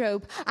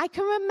wardrobe. I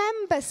can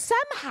remember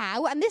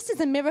somehow, and this is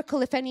a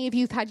miracle if any of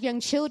you have had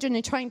young children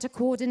and trying to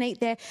coordinate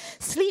their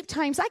sleep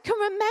times. I can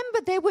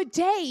remember there were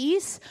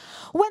days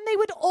when they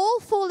would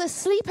all fall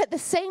asleep at the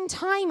same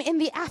time in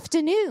the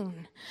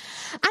afternoon.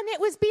 And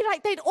it would be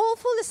like they'd all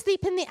fall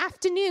asleep in the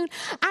afternoon,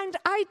 and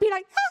I'd be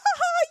like,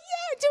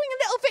 yeah, doing a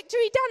little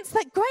victory dance.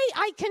 Like, great,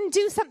 I can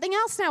do something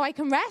else now. I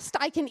can rest.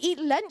 I can eat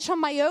lunch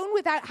on my own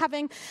without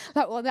having,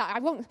 I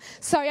won't.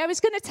 Sorry, I was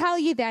going to tell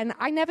you then,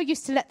 I never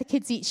used to let the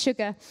kids eat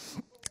sugar.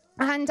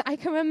 And I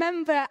can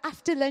remember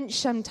after lunch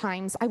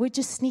sometimes, I would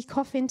just sneak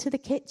off into the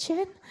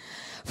kitchen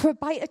for a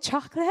bite of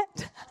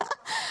chocolate.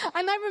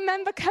 And I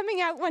remember coming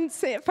out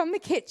once from the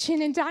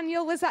kitchen, and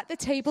Daniel was at the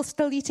table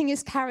still eating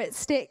his carrot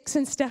sticks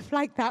and stuff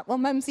like that while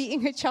Mum's eating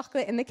her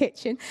chocolate in the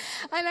kitchen.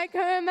 And I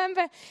can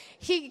remember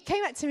he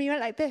came up to me and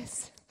went like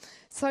this.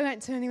 So I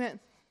went to him and he went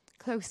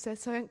closer.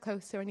 So I went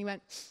closer and he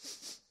went,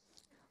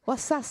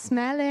 what's that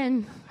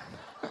smelling?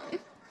 I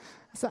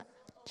was like,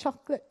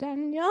 chocolate,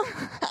 Daniel.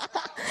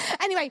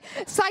 Anyway,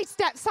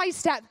 sidestep.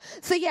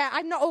 So yeah,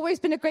 I've not always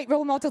been a great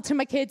role model to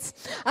my kids.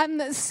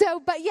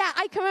 But yeah,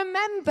 I can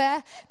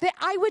remember that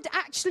I would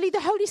actually,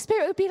 the Holy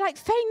Spirit would be like,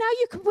 Faye, now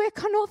you can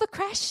work on all the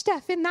creche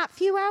stuff in that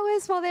few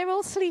hours while they're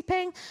all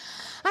sleeping. And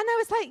I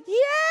was like,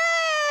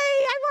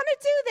 yay, I want to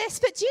do this.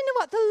 But do you know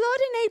what? The Lord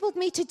enabled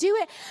me to do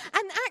it.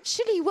 And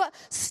actually what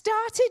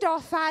started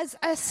off as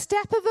a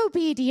step of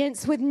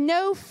obedience with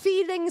no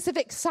feelings of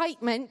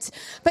excitement,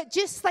 but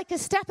just like a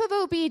step of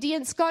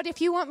obedience, God,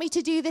 if you want me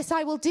to do this,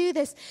 I will do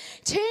this,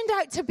 turned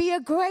out to be a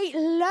great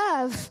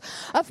love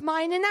of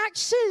mine. And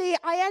actually,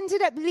 I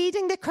ended up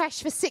leading the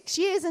creche for 6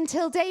 years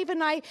until Dave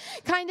and I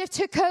kind of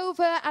took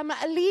over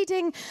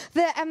leading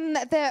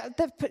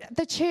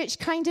the church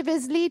kind of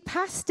as lead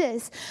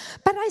pastors.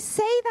 But I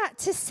say that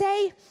to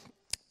say,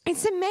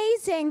 It's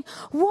amazing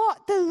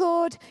what the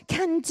Lord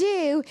can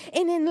do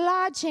in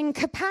enlarging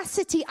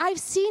capacity. I've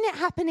seen it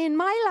happen in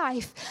my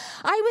life.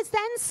 I was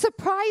then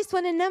surprised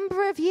when a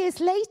number of years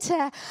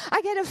later,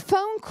 I get a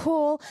phone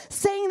call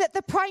saying that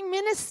the Prime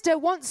Minister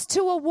wants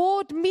to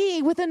award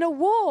me with an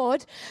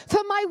award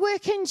for my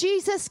work in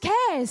Jesus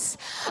Cares.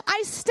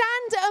 I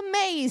stand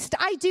amazed.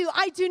 I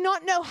do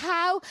not know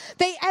how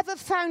they ever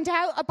found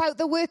out about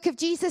the work of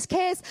Jesus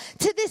Cares.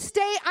 To this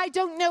day, I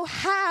don't know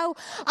how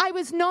I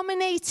was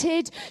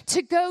nominated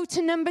to go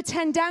to number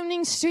 10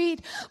 Downing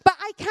Street, but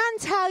I can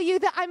tell you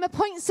that I'm a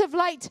Points of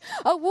Light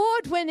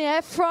award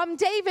winner from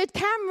David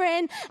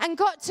Cameron and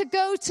got to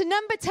go to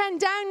number 10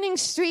 Downing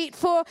Street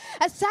for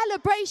a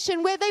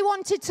celebration where they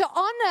wanted to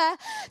honor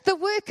the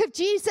work of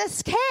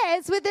Jesus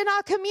Cares within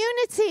our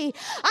community.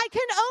 I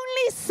can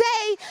only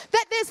say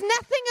that there's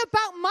nothing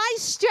about my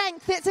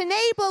strength that's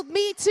enabled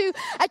me to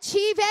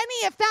achieve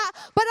any of that,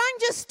 but I'm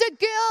just a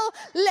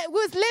girl that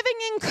was living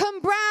in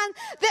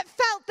Cwmbran that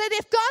felt that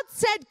if God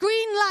said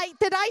green light,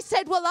 that I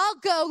said, well, I'll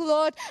go,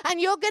 Lord,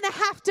 and you're going to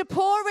have to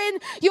pour in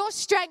your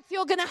strength,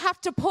 you're going to have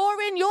to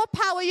pour in your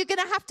power, you're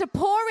going to have to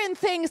pour in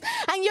things,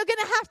 and you're going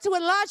to have to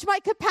enlarge my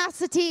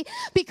capacity,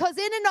 because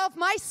in and of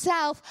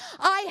myself,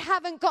 I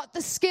haven't got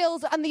the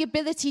skills and the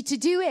ability to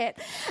do it.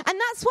 And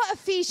that's what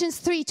Ephesians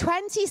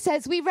 3:20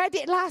 says. We read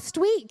it last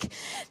week.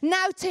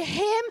 Now to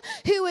him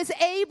who is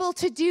able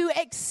to do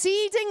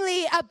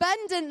exceedingly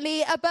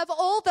abundantly above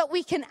all that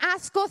we can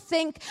ask or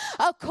think,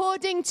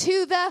 according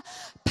to the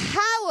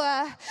power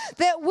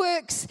that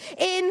works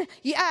in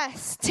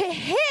us. To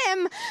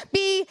him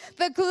be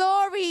the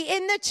glory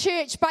in the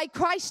church by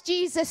Christ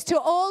Jesus to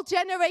all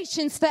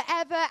generations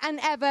forever and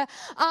ever.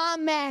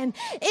 Amen.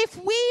 If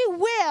we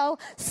will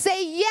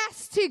say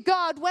yes to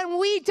God when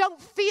we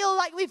don't feel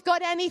like we've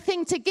got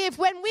anything to give,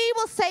 when we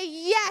will say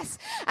yes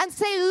and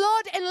say,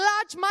 Lord,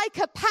 enlarge my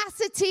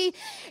capacity,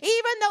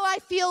 even though I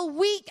feel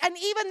weak and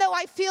even though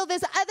I feel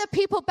there's other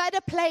people better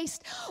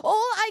placed, all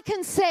I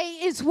can say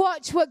is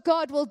watch what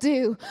God will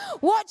do.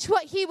 Watch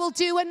what he will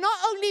do. And not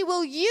only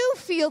will you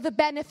feel the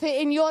benefit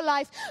in your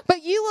life,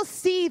 but you will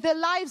see the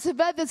lives of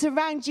others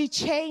around you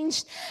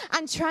changed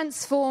and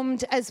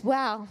transformed as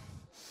well.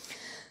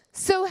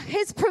 So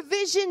his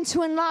provision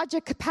to enlarge our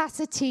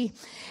capacity,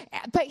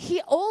 but he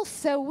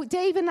also,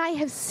 Dave and I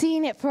have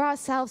seen it for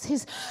ourselves,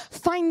 his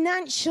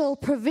financial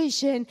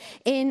provision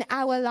in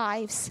our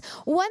lives.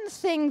 One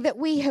thing that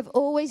we have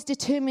always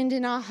determined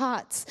in our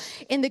hearts,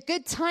 in the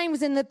good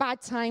times, in the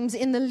bad times,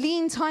 in the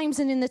lean times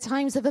and in the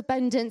times of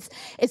abundance,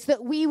 is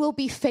that we will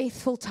be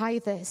faithful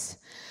tithers.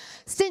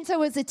 Since I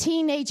was a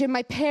teenager,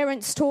 my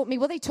parents taught me,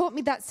 well, they taught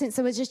me that since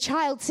I was a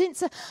child.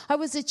 Since I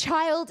was a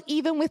child,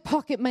 even with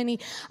pocket money,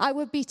 I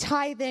would be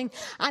tithing.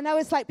 And I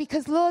was like,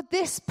 because Lord,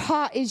 this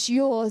part is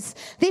yours.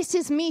 This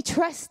is me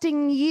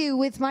trusting you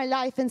with my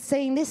life and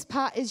saying this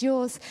part is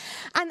yours.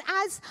 And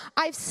as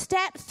I've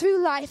stepped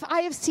through life,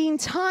 I have seen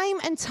time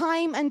and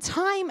time and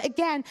time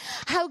again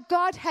how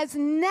God has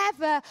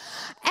never,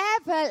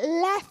 ever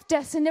left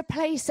us in a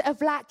place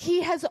of lack.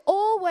 He has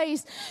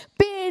always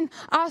been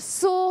our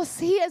source.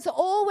 He has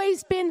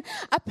always been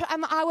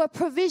our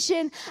provision,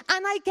 and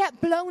I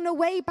get blown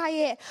away by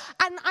it.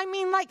 And I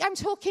mean, like, I'm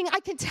talking, I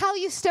can tell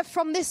you stuff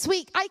from this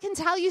week. I can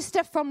tell you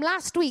stuff from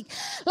last week.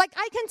 Like,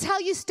 I can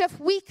tell you stuff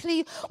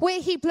weekly where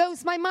he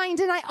blows my mind.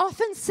 And I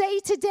often say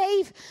to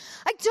Dave,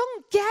 I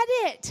don't get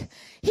it.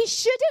 He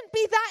shouldn't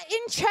be that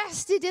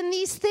interested in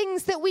these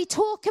things that we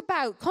talk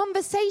about,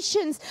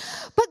 conversations.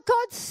 But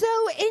God's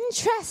so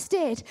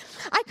interested.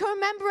 I can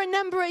remember a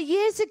number of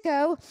years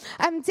ago,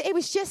 it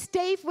was just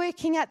Dave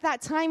working at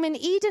that time, and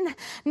Eden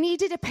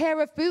needed a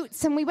pair of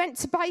boots, and we went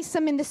to buy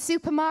some in the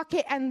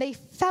supermarket, and they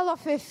fell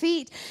off her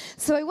feet.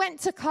 So I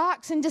went to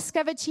Clark's and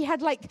discovered she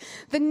had like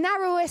the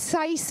narrowest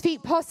size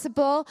feet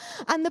possible,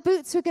 and the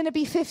boots were going to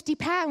be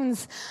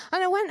 £50.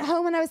 And I went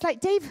home and I was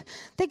like, Dave,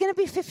 they're going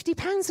to be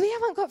 £50. We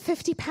haven't got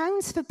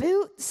 £50 for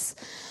boots.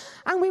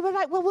 And we were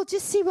like, well, we'll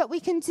just see what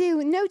we can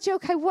do. No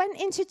joke, I went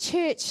into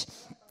church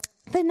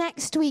the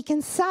next week,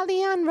 and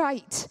Sally Ann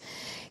Wright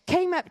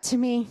came up to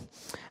me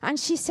and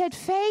she said,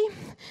 Faye,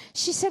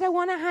 she said, I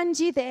want to hand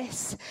you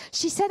this.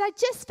 She said, I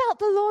just felt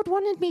the Lord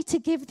wanted me to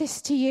give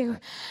this to you.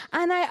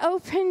 And I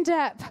opened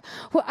up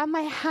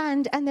my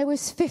hand, and there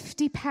was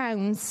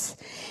 £50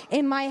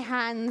 in my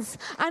hands.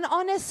 And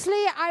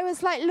honestly, I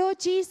was like, Lord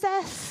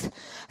Jesus,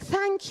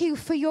 thank you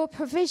for your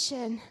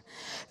provision.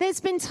 There's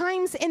been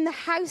times in the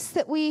house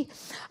that we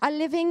are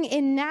living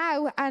in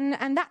now,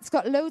 and that's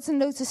got loads and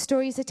loads of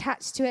stories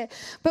attached to it.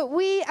 But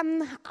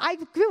I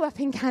grew up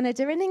in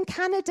Canada, and in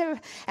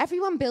Canada,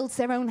 everyone builds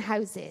their own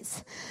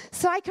houses.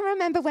 So I can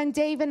remember when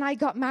Dave and I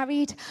got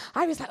married,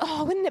 I was like,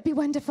 oh, wouldn't it be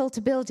wonderful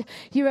to build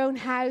your own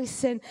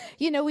house? And,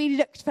 you know, we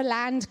looked for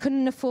land,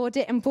 couldn't afford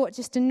it, and bought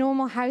just a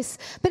normal house.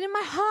 But in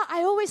my heart,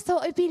 I always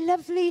thought it'd be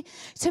lovely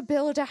to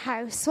build a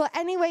house. Well,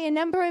 anyway, a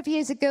number of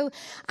years ago,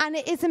 and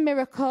it is a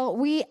miracle,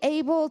 we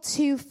able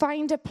to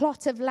find a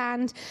plot of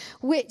land,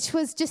 which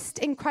was just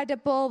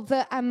incredible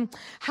that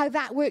how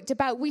that worked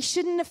about. We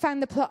shouldn't have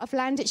found the plot of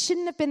land. It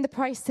shouldn't have been the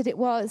price that it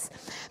was,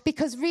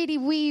 because really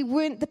we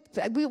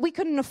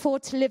couldn't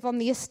afford to live on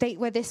the estate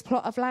where this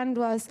plot of land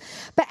was.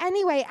 But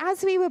anyway,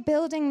 as we were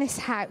building this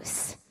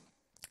house,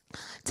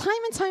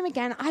 time and time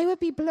again, I would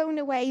be blown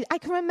away. I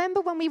can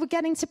remember when we were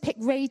getting to pick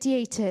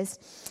radiators,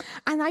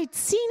 and I'd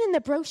seen in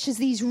the brochures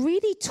these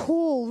really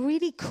tall,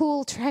 really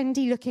cool,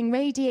 trendy-looking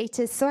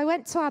radiators. So I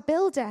went to our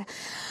builder,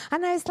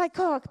 and I was like,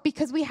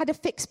 because we had a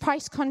fixed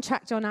price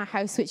contract on our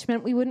house, which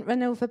meant we wouldn't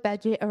run over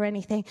budget or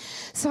anything.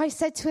 So I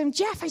said to him,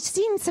 Jeff, I've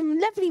seen some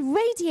lovely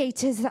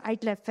radiators that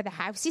I'd love for the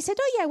house. He said,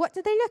 oh yeah, what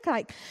do they look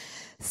like?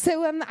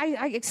 So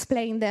I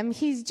explained them.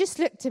 He just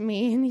looked at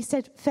me, and he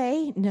said,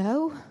 Faye,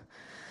 no.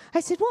 I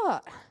said,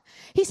 what?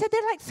 He said,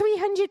 they're like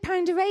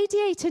 £300 a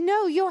radiator.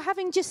 No, you're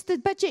having just the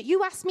budget.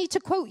 You asked me to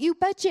quote you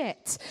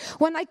budget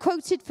when I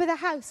quoted for the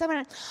house. I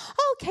went,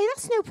 okay,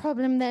 that's no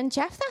problem then,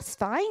 Jeff. That's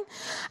fine.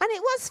 And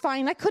it was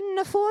fine. I couldn't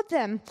afford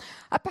them.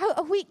 About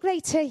a week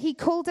later, he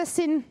called us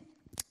in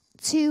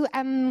to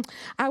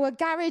our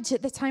garage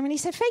at the time, and he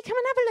said, Faye, come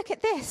and have a look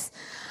at this.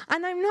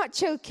 And I'm not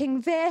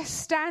joking, there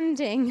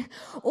standing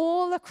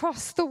all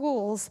across the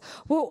walls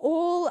were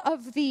all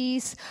of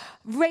these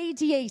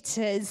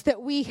radiators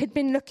that we had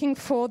been looking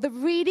for, the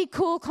really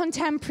cool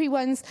contemporary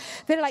ones.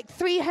 They're like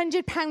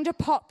 £300 a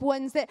pop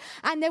ones,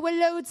 and there were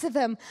loads of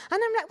them.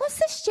 And I'm like, what's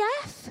this,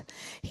 Jeff?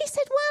 He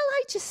said,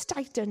 well,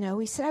 I don't know.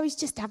 He said, I was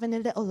just having a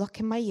little look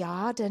in my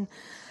yard, and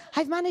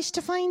I've managed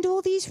to find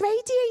all these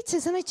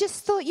radiators, and I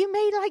just thought you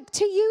may like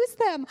to use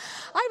them.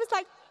 I was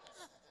like,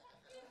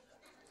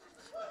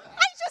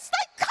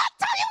 can't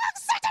tell you how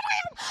excited I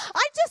am.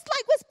 I just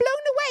was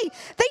blown away.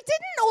 They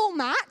didn't all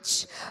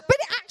match, but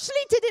it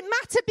actually didn't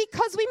matter,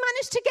 because we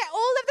managed to get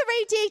all of the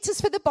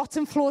radiators for the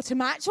bottom floor to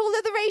match, all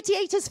of the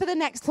radiators for the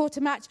next floor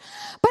to match.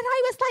 But I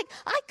was like,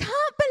 I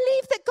can't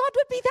believe that God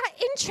would be that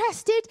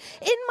interested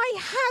in my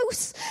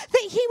house,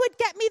 that he would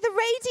get me the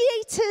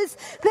radiators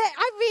that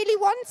I really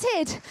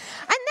wanted.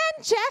 And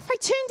then, Jeff, I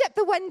turned up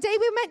the one day,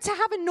 we were meant to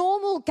have a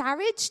normal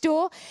garage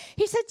door.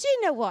 He said, do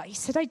you know what? He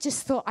said, I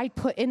just thought I'd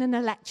put in an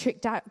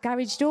electric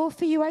garage door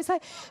for you. I was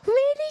like,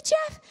 really,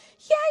 Jeff?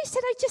 Yeah, he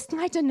said,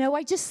 I don't know,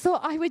 I just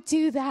thought I would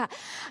do that.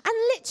 And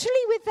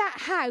literally with that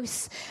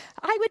house,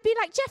 I would be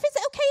like, Jeff, is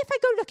it okay if I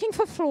go looking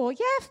for floor?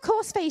 Yeah, of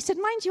course, Faye. He said,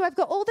 mind you, I've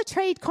got all the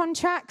trade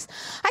contracts.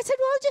 I said,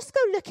 well, I'll just go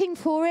looking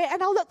for it,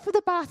 and I'll look for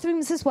the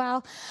bathrooms as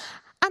well.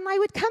 And I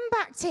would come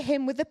back to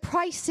him with the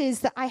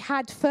prices that I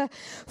had for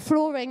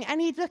flooring,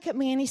 and he'd look at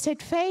me and he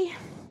said, Faye,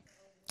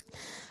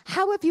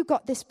 how have you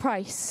got this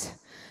price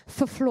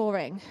for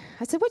flooring?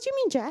 I said, what do you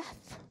mean,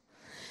 Jeff?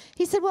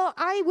 He said, well,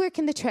 I work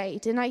in the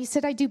trade, and I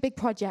said, I do big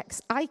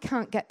projects. I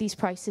can't get these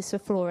prices for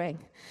flooring.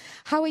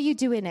 How are you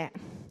doing it?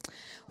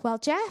 Well,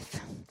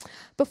 Jeff,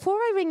 before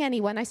I ring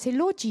anyone, I say,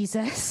 Lord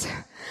Jesus,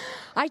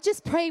 I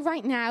just pray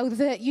right now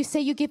that you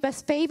say you give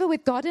us favor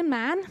with God and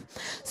man.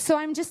 So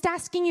I'm just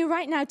asking you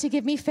right now to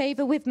give me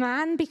favor with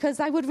man, because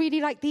I would really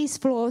like these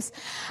floors.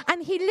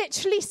 And he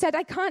literally said,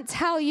 I can't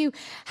tell you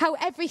how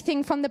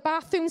everything from the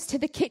bathrooms to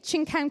the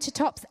kitchen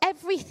countertops,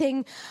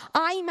 everything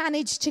I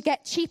managed to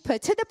get cheaper,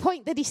 to the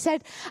point that he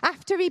said,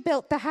 after he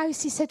built the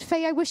house, he said,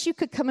 Faye, I wish you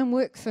could come and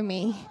work for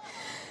me.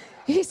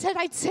 He said,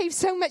 I'd save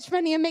so much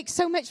money and make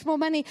so much more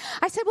money.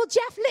 I said, well,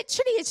 Jeff,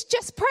 literally, it's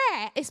just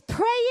prayer. It's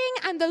praying,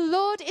 and the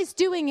Lord is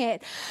doing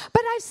it.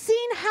 But I've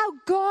seen how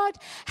God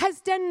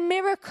has done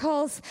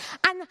miracles.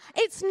 And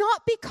it's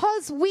not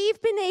because we've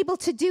been able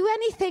to do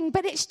anything,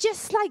 but it's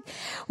just like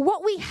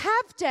what we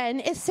have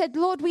done is said,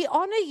 Lord, we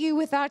honor you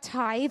with our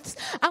tithes,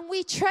 and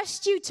we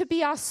trust you to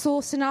be our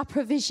source and our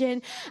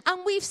provision.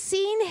 And we've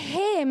seen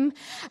him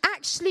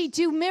actually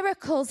do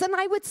miracles. And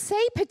I would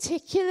say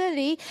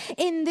particularly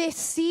in this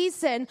season,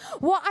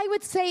 what I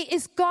would say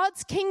is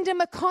God's kingdom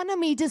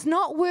economy does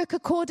not work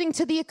according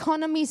to the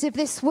economies of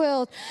this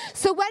world.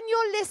 So when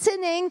you're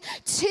listening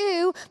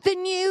to the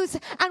news,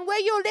 and where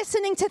you're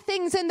listening to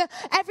things and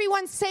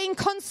everyone's saying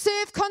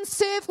conserve,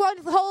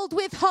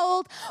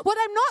 withhold, what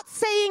I'm not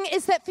saying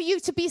is that for you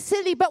to be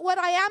silly, but what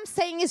I am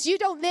saying is you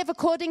don't live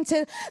according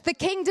to the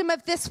kingdom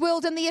of this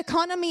world and the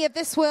economy of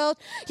this world.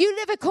 You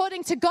live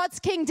according to God's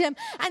kingdom.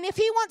 And if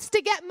he wants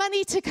to get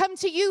money to come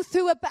to you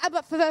through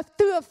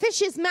a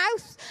fish's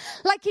mouth,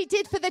 like he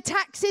did for the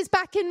taxes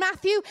back in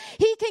Matthew,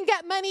 he can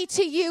get money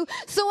to you.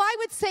 So I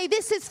would say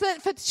this is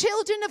for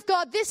children of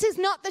God. This is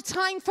not the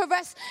time for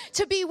us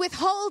to be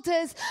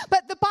withholders,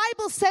 but the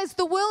Bible says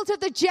the world of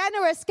the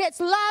generous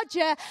gets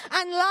larger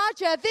and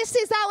larger. This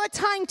is our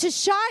time to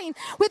shine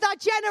with our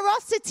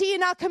generosity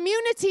in our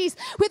communities,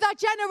 with our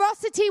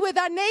generosity with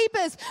our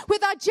neighbors,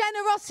 with our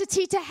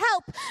generosity to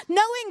help,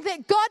 knowing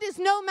that God is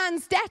no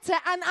man's debtor.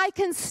 And I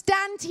can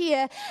stand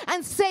here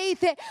and say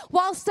that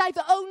whilst I've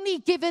only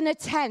given a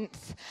 10,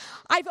 tenth.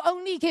 I've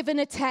only given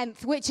a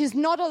tenth, which is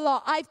not a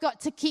lot. I've got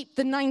to keep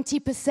the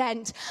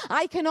 90%.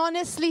 I can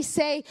honestly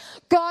say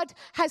God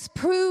has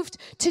proved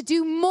to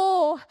do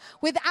more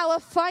with our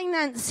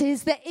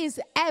finances than is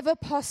ever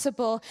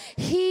possible.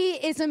 He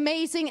is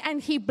amazing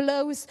and he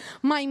blows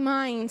my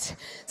mind.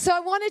 So I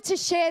wanted to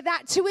share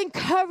that to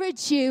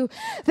encourage you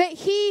that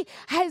he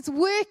is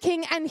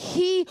working and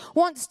he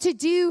wants to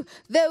do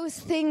those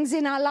things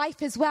in our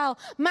life as well.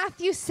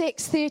 Matthew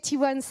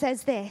 6:31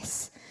 says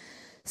this.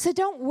 So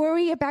don't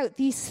worry about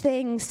these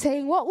things,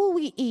 saying, what will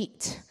we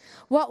eat?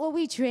 What will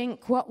we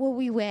drink? What will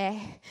we wear?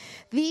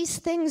 These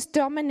things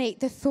dominate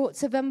the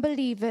thoughts of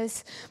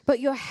unbelievers, but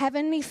your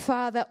heavenly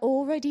Father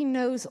already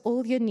knows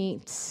all your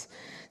needs.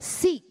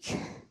 Seek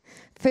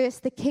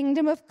first the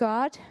kingdom of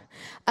God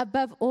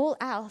above all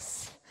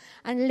else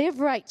and live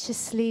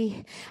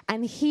righteously,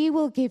 and he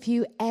will give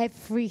you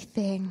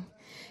everything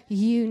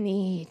you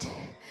need.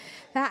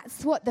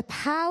 That's what the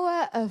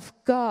power of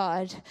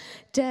God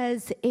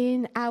does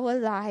in our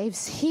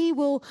lives. He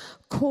will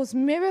cause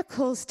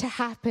miracles to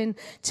happen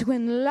to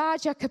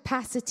enlarge our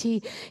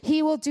capacity.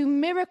 He will do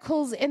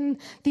miracles in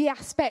the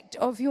aspect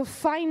of your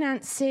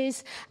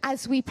finances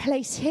as we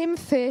place him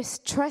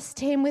first, trust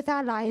him with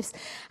our lives,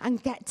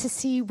 and get to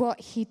see what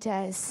he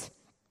does.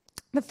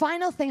 The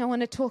final thing I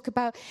want to talk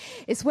about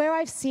is where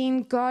I've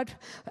seen God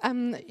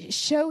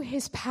show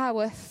his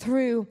power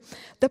through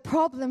the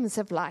problems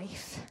of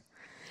life.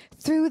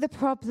 Through the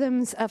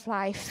problems of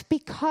life,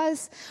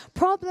 because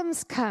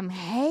problems come,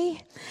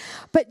 hey?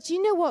 But do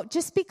you know what?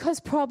 Just because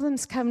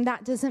problems come,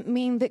 that doesn't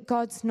mean that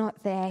God's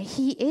not there.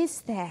 He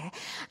is there.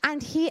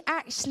 And he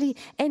actually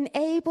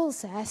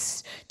enables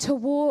us to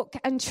walk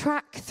and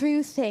track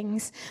through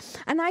things.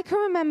 And I can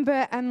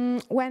remember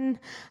when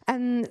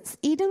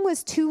Eden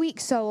was 2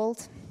 weeks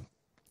old.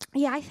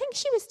 Yeah, I think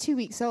she was 2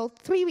 weeks old,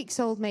 3 weeks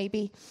old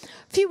maybe,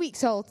 a few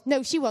weeks old.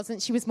 No, she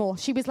wasn't. She was more.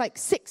 She was like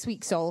 6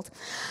 weeks old.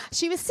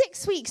 She was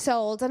 6 weeks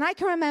old, and I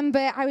can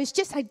remember I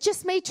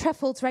just made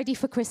truffles ready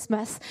for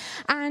Christmas,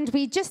 and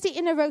we'd just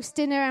eaten a roast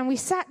dinner, and we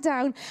sat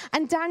down,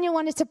 and Daniel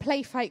wanted to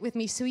play fight with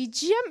me, so he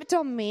jumped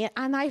on me,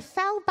 and I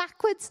fell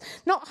backwards,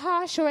 not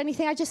harsh or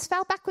anything. I just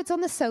fell backwards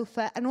on the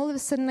sofa, and all of a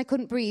sudden I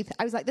couldn't breathe.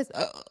 I was like this,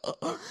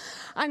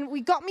 and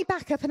we got me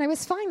back up, and I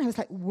was fine. I was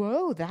like,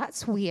 whoa,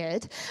 that's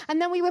weird.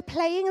 And then we were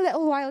playing a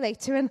little while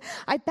later, and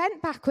I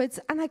bent backwards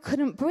and I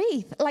couldn't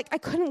breathe. Like, I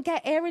couldn't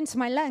get air into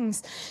my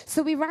lungs.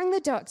 So we rang the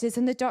doctors,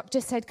 and the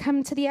doctor said,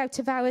 come to the out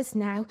of hours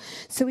now.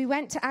 So we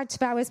went to out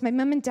of hours. My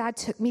mum and dad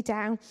took me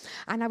down,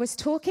 and I was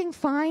talking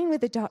fine with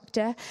the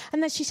doctor.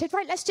 And then she said,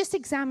 right, let's just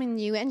examine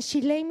you. And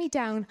she lay me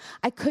down.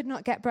 I could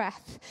not get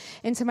breath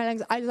into my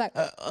lungs. I was like,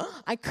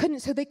 I couldn't.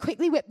 So they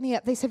quickly whipped me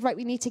up. They said, right,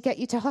 we need to get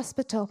you to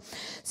hospital.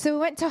 So we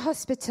went to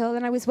hospital,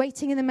 and I was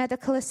waiting in the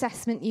medical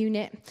assessment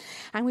unit.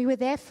 And we were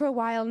there for a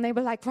while, and they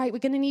were like, right, we're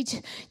going to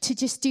need to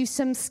just do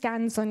some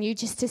scans on you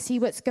just to see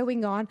what's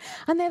going on.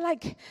 And they're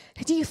like,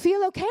 do you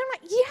feel okay?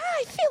 I'm like, yeah,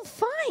 I feel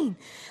fine.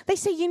 They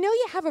say, you know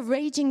you have a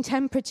raging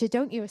temperature,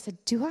 don't you? I said,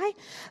 do I?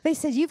 They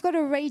said, you've got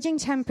a raging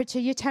temperature.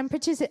 Your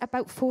temperature's at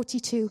about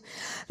 42.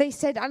 They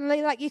said, and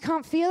they're like, you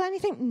can't feel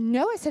anything?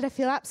 No, I said, I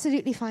feel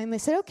absolutely fine. They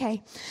said,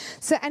 okay.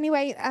 So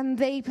anyway,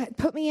 they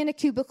put me in a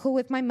cubicle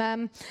with my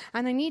mum,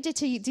 and I needed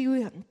to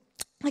do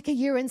like a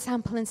urine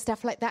sample and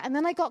stuff like that. And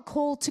then I got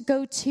called to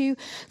go to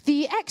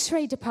the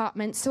x-ray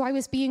department. So I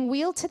was being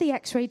wheeled to the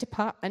x-ray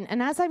department.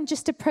 And as I'm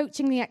just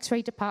approaching the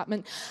x-ray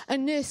department, a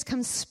nurse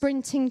comes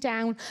sprinting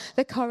down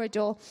the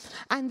corridor.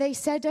 And they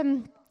said,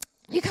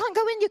 you can't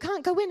go in, you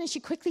can't go in. And she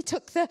quickly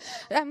took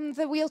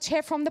the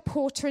wheelchair from the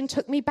porter and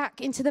took me back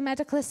into the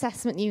medical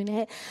assessment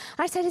unit.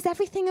 I said, is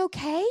everything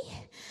okay?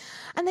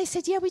 And they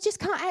said, yeah, we just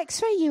can't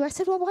x-ray you. I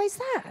said, well, why is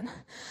that?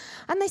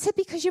 And they said,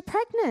 because you're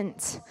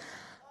pregnant.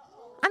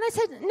 And I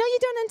said, no, you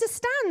don't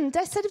understand.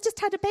 I said, I've just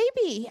had a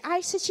baby. I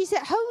said, she's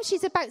at home.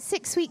 She's about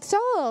 6 weeks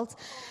old.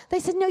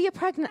 They said, no, you're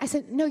pregnant. I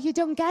said, no, you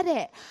don't get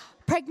it.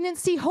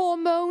 Pregnancy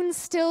hormones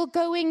still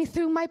going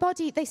through my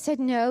body. They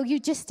said, no, you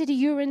just did a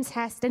urine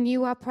test and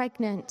you are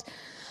pregnant.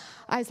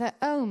 I was like,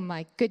 oh,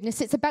 my goodness.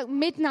 It's about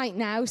midnight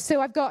now.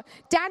 So I've got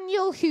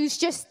Daniel, who's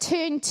just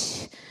turned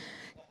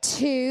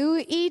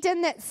 2,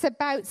 Eden that's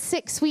about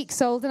 6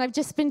 weeks old, and I've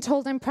just been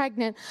told I'm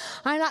pregnant.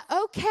 I'm like,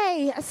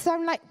 okay. So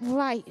I'm like,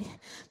 right,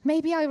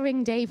 maybe I'll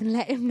ring Dave and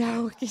let him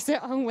know. He's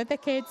at home with the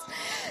kids.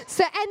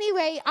 So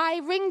anyway, I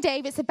ring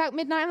Dave. It's about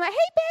midnight. I'm like,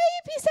 hey,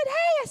 babe. He said,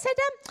 hey. I said,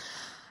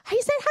 he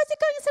said, how's it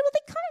going? I said, well,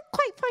 they can't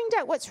quite find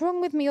out what's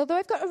wrong with me, although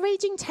I've got a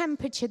raging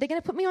temperature. They're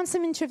going to put me on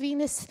some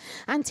intravenous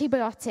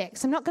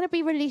antibiotics. I'm not going to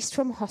be released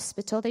from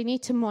hospital. They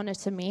need to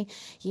monitor me.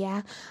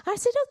 Yeah. I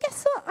said, oh,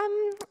 guess what?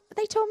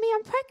 They told me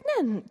I'm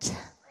pregnant.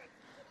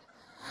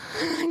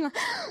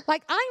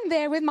 Like, I'm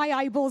there with my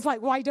eyeballs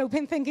like wide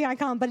open thinking I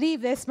can't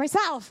believe this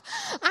myself.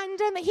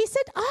 And he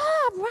said,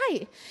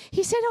 right.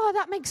 He said,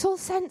 that makes all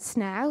sense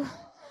now.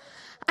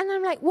 And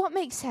I'm like, what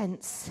makes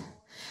sense?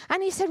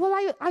 And he said, well,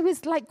 I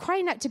was like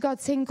crying out to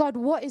God saying, God,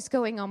 what is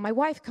going on? My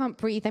wife can't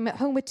breathe. I'm at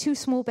home with 2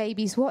 small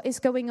babies. What is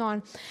going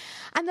on?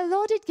 And the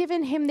Lord had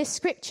given him this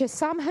scripture,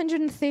 Psalm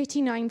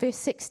 139, verse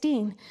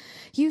 16.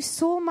 You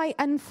saw my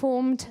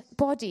unformed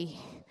body.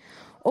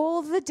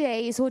 All the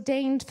days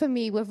ordained for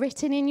me were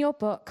written in your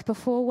book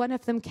before one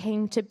of them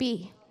came to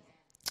be.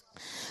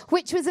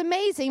 Which was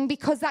amazing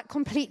because that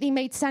completely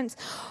made sense.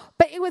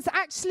 But it was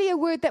actually a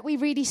word that we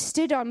really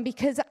stood on,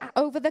 because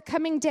over the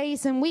coming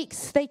days and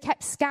weeks, they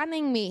kept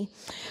scanning me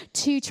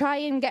to try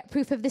and get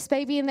proof of this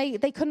baby, and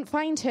they couldn't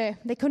find her.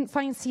 They couldn't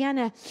find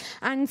Sienna.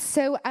 And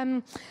so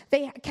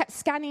they kept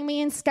scanning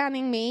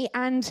me,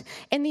 and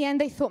in the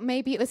end, they thought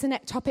maybe it was an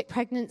ectopic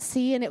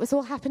pregnancy, and it was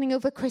all happening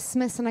over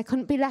Christmas, and I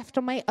couldn't be left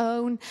on my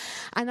own,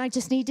 and I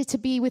just needed to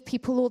be with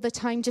people all the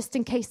time, just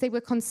in case they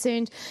were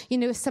concerned,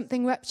 if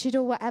something ruptured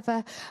or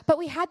whatever. But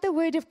we had the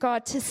word of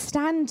God to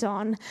stand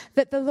on,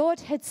 that the Lord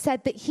had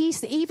said that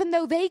even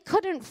though they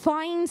couldn't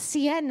find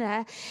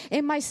Sienna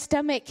in my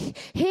stomach,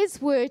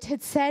 his word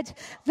had said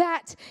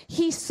that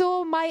he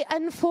saw my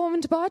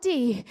unformed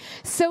body.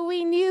 So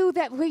we knew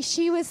that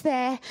she was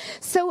there.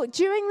 So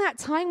during that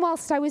time,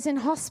 whilst I was in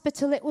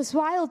hospital, it was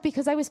wild,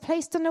 because I was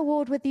placed on a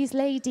ward with these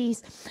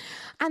ladies.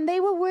 And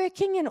they were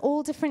working in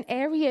all different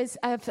areas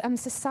of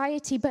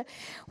society. But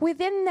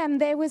within them,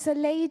 there was a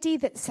lady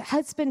that's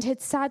husband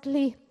had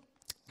sadly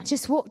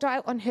just walked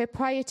out on her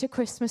prior to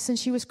Christmas, and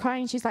she was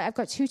crying. She's like, I've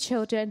got 2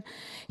 children.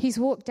 He's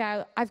walked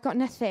out. I've got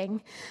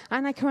nothing.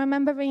 And I can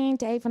remember ringing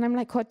Dave, and I'm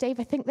like, oh,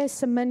 Dave, I think there's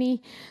some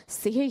money.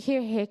 So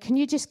here. Can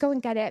you just go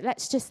and get it?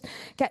 Let's just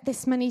get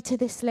this money to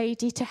this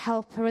lady to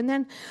help her. And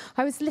then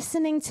I was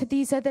listening to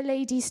these other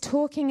ladies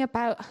talking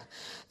about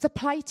the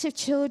plight of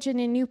children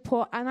in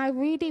Newport, and I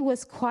really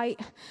was quite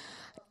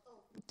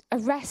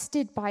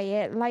arrested by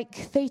it.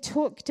 Like, they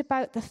talked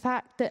about the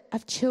fact that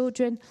of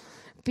children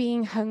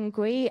being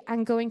hungry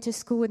and going to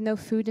school with no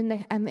food in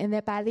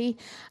their belly.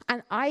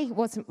 And I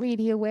wasn't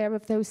really aware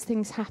of those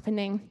things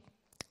happening.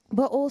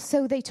 But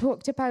also they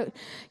talked about,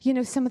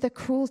 some of the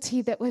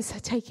cruelty that was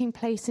taking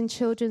place in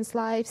children's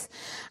lives.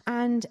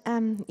 And,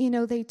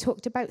 they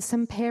talked about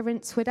some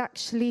parents would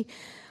actually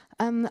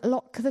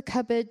lock the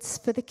cupboards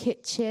for the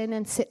kitchen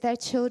and sit their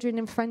children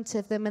in front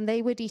of them, and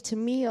they would eat a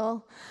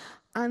meal.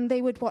 And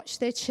they would watch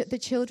the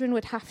children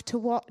would have to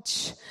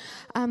watch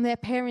their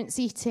parents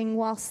eating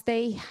whilst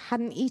they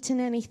hadn't eaten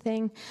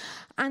anything.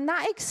 And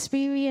that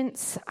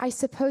experience, I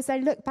suppose I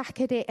look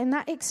back at it, and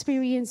that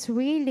experience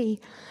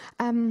really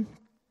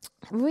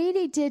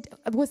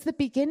was the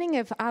beginning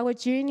of our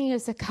journey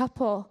as a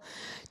couple,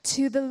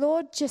 to the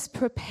Lord just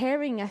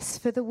preparing us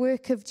for the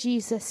work of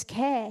Jesus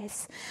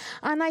Cares.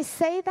 And I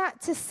say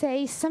that to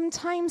say,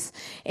 sometimes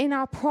in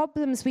our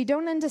problems, we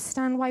don't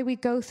understand why we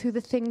go through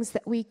the things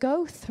that we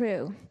go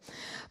through.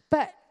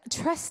 But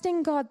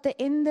trusting God that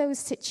in those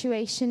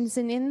situations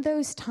and in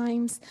those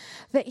times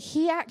that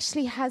he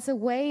actually has a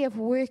way of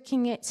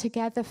working it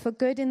together for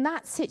good. In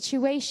that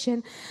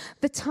situation,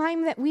 the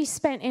time that we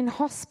spent in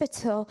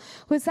hospital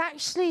was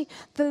actually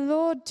the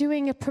Lord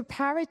doing a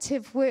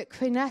preparative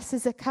work in us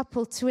as a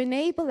couple to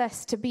enable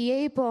us to be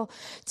able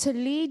to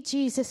lead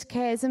Jesus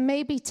Cares, and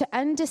maybe to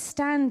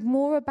understand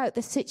more about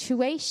the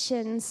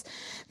situations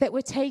that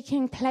were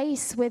taking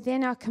place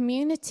within our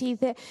community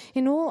that,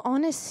 in all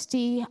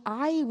honesty,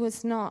 I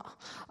was not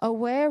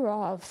aware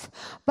of.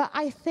 But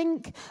I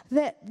think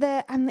that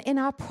in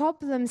our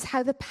problems,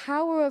 how the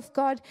power of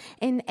God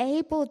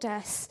enabled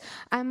us,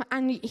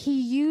 and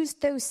he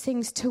used those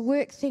things to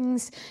work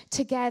things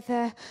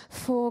together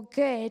for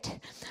good.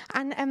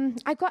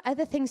 And I got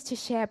other things to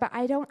share, but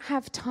I don't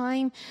have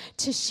time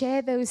to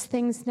share those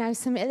things now,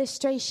 some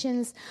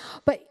illustrations.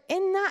 But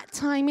in that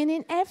time, and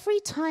in every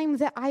time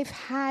that I've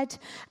had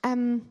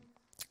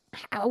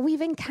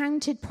we've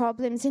encountered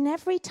problems, in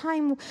every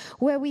time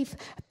where we've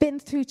been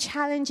through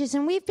challenges,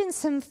 and we've been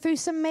through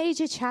some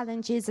major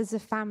challenges as a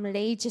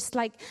family, just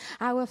like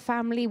our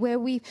family, where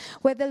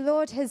the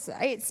Lord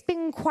it's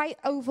been quite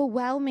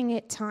overwhelming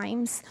at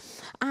times.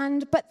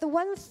 But the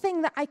one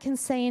thing that I can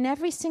say in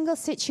every single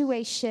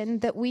situation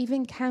that we've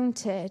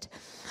encountered,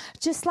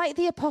 just like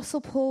the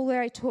Apostle Paul,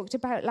 where I talked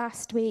about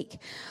last week,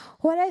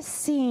 what I've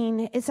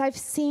seen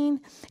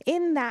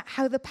in that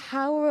how the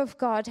power of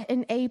God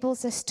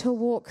enables us to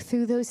walk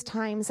through those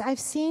times. I've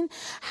seen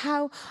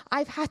how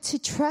I've had to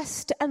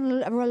trust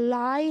and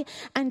rely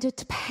and to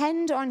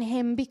depend on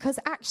him, because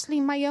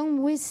actually my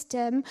own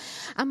wisdom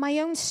and my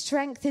own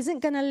strength isn't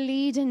going to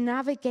lead and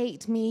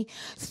navigate me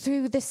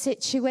through the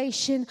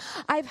situation.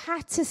 I've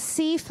had to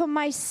see for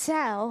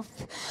myself,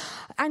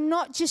 and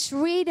not just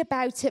read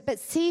about it, but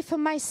see for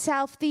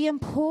myself the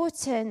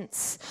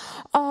importance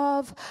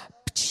of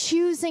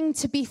choosing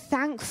to be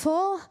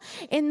thankful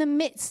in the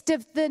midst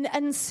of the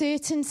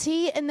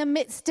uncertainty, in the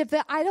midst of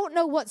the, I don't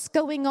know what's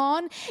going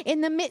on,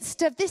 in the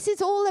midst of, this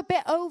is all a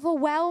bit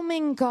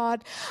overwhelming,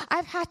 God.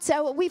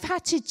 We've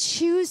had to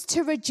choose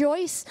to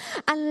rejoice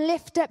and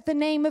lift up the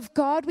name of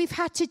God. We've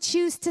had to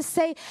choose to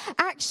say,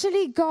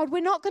 actually, God,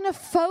 we're not going to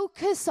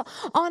focus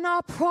on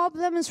our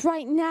problems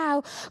right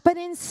now, but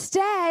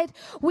instead,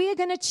 we are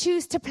going to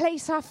choose to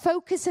place our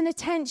focus and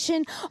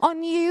attention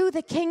on you,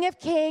 the King of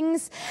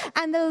Kings,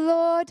 and the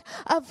Lord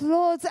Lord of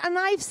Lords. And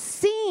I've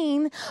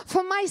seen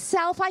for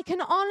myself, I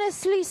can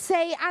honestly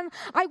say, and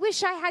I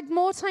wish I had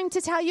more time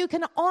to tell you,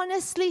 can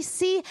honestly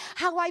see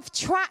how I've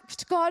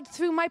tracked God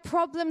through my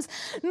problems.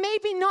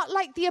 Maybe not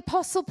like the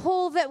Apostle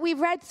Paul that we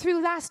read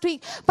through last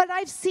week, but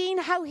I've seen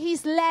how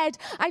he's led.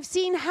 I've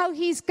seen how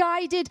he's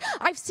guided.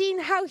 I've seen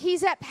how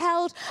he's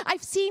upheld.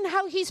 I've seen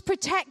how he's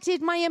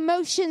protected my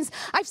emotions.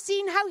 I've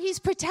seen how he's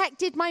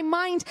protected my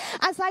mind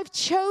as I've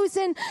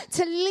chosen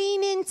to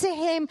lean into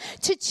him,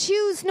 to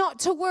choose not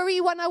to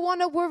worry when I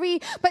want to worry,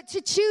 but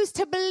to choose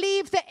to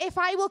believe that if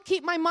I will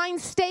keep my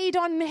mind stayed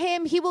on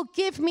him, he will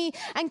give me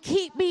and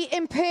keep me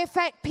in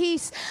perfect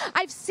peace.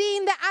 I've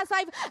seen that as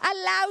I've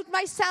allowed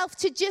myself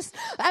to just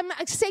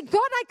say, God,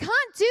 I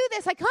can't do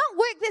this. I can't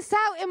work this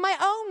out in my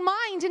own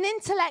mind and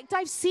intellect.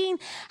 I've seen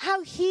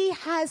how he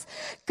has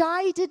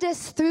guided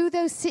us through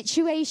those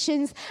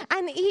situations.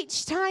 And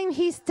each time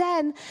he's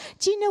done,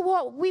 do you know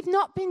what? We've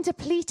not been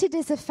depleted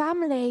as a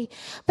family,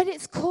 but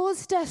it's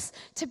caused us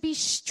to be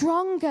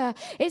stronger.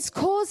 It's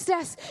caused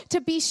us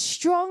to be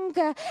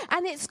stronger,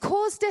 and it's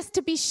caused us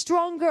to be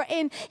stronger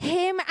in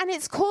him, and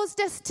it's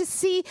caused us to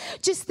see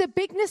just the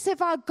bigness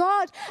of our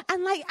God.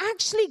 And like,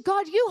 actually,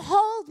 God, you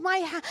hold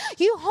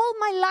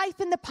my life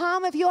in the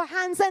palm of your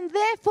hands, and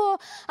therefore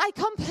I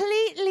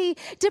completely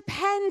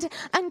depend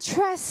and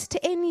trust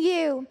in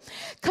you.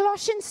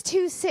 Colossians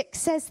 2:6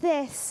 says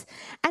this,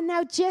 and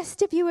now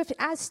just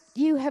as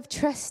you have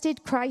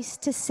trusted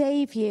Christ to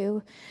save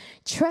you,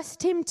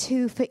 trust him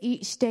too for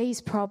each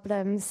day's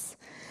problems.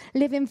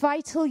 Live in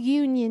vital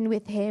union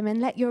with him and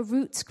let your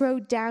roots grow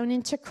down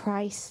into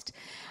Christ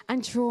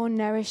and draw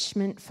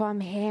nourishment from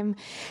him.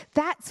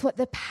 That's what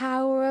the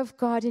power of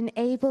God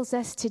enables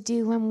us to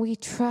do when we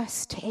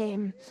trust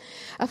him.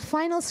 A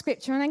final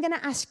scripture, and I'm going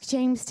to ask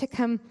James to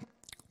come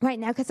right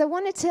now, because I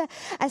wanted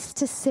us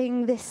to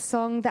sing this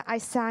song that I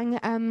sang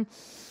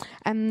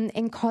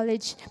in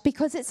college,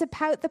 because it's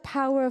about the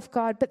power of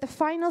God. But the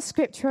final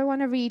scripture I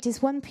want to read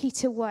is 1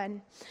 Peter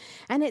 1.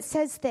 And it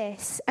says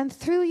this, and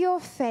through your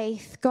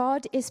faith,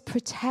 God is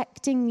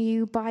protecting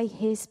you by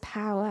his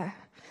power,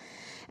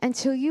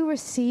 until you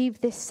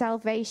receive this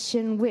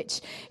salvation,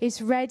 which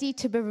is ready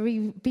to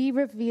be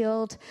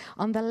revealed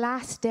on the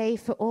last day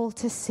for all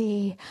to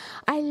see.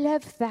 I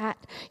love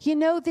that. You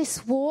know,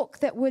 this walk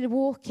that we're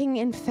walking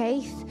in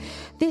faith,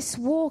 this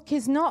walk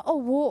is not a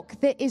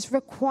walk that is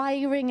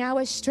requiring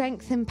our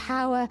strength and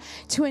power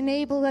to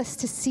enable us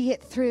to see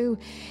it through.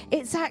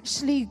 It's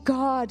actually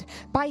God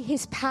by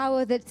his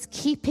power that's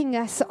keeping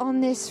us on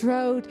this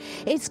road.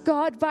 It's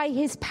God by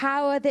his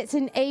power that's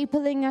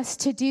enabling us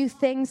to do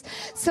things.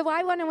 So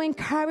I want to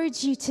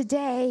encourage you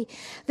today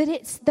that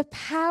it's the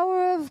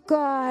power of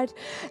God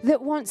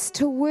that wants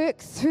to work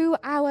through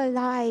our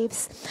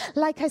lives.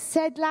 Like I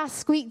said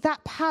last week,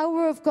 that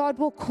power of God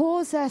will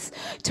cause us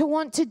to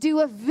want to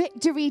do a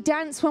victory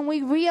dance when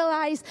we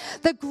realize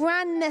the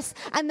grandness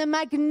and the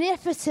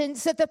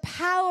magnificence of the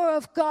power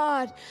of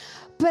God.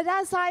 But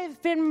as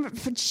I've been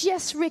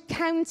just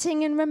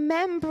recounting and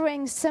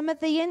remembering some of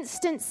the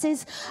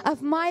instances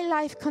of my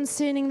life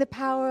concerning the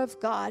power of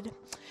God,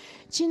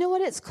 do you know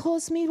what it's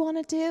caused me to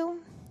want to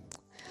do?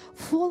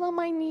 Fall on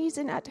my knees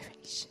in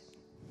adoration.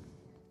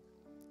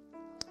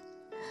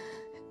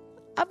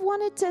 I've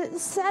wanted to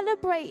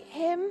celebrate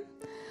him,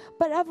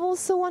 but I've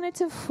also wanted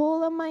to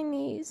fall on my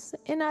knees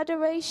in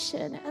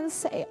adoration and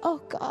say, oh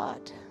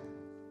God,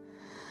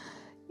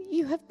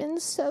 you have been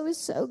so,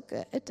 so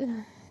good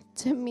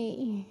to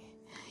me.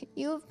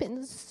 You have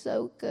been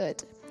so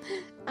good.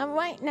 And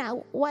right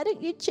now, why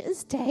don't you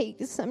just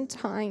take some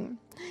time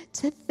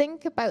to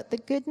think about the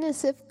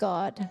goodness of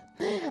God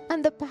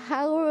and the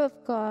power of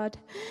God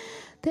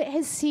that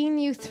has seen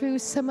you through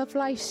some of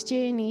life's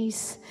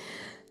journeys.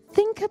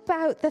 Think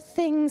about the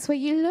things where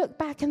you look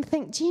back and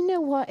think, do you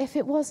know what? If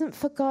it wasn't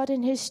for God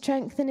and his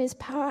strength and his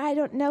power, I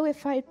don't know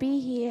if I'd be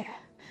here.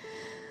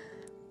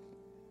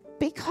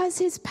 Because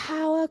his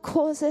power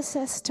causes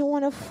us to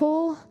want to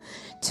fall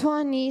to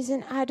our knees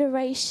in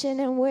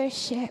adoration and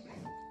worship.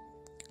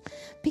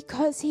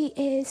 Because he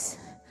is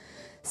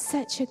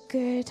such a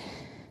good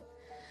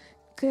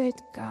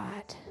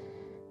God.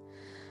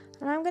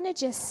 And I'm going to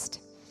just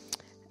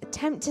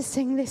attempt to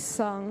sing this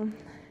song.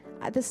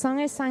 The song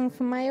I sang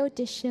for my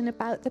audition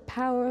about the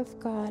power of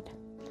God.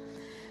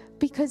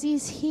 Because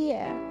he's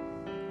here.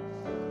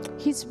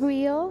 He's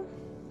real.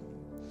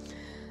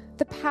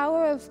 The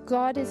power of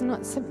God is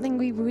not something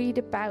we read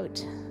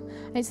about.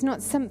 It's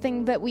not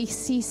something that we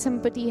see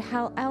somebody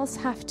else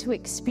have to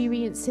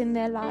experience in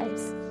their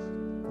lives.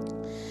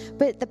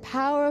 But the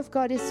power of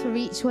God is for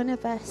each one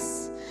of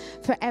us,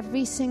 for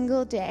every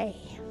single day.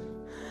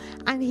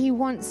 And he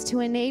wants to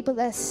enable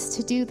us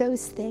to do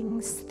those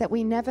things that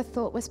we never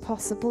thought was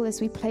possible as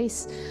we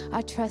place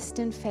our trust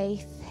and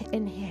faith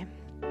in him.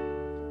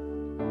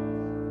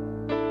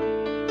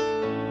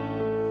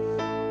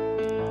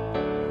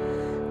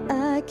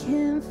 I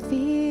can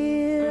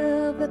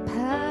feel the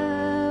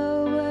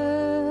power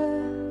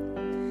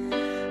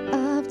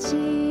of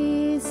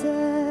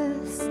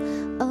Jesus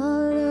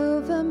all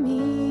over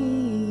me.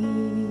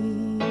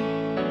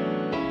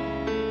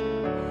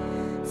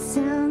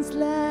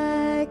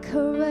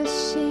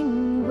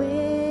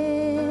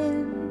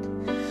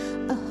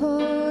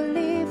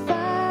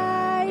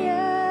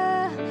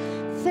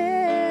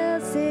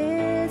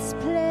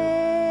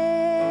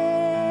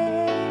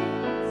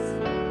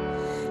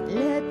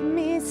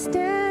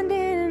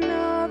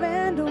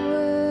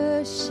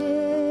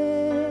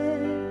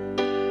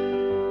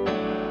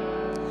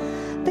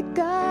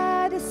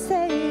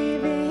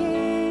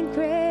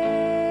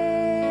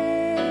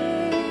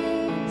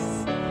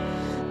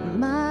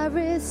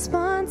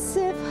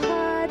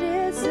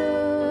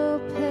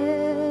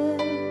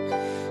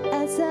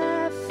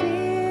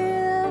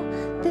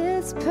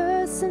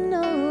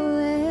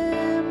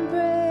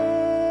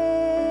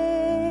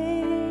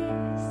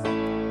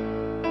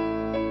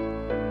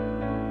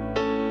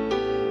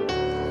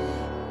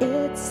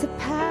 It's a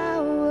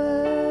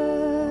power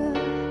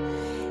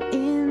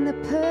in the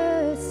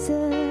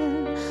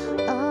person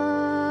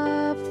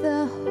of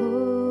the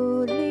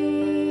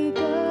Holy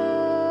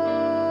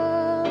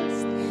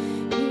Ghost.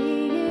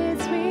 He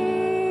is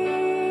real,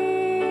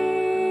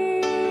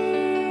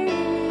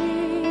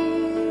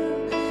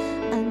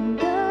 and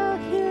though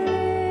he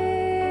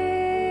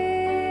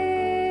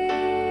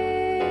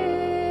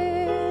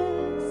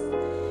lives,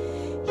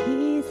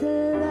 he's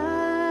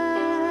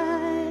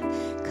alive,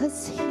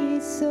 'cause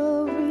he's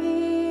so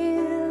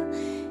real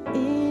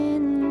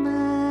in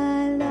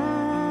my life.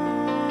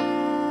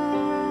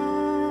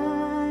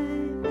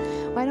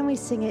 Why don't we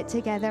sing it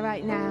together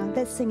right now?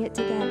 Let's sing it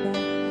together.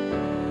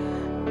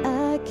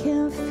 I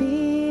can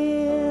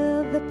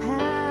feel the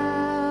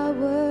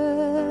power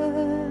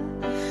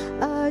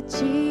of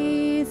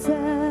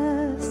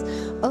Jesus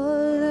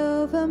all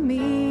over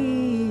me.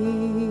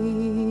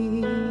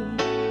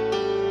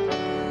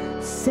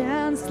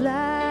 Sounds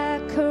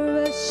like a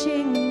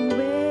rushing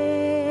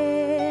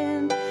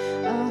wind, a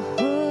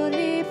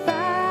holy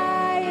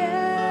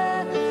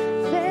fire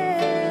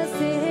fills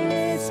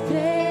this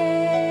place.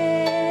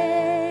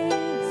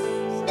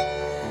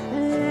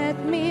 Let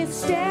me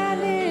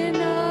stand in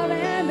awe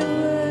and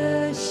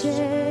worship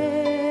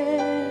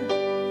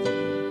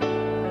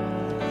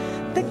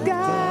the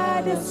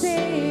God of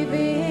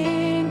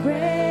saving grace.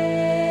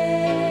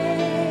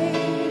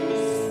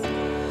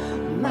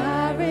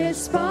 My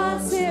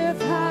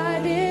responsive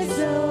heart is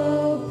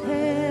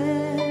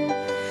open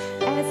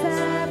as I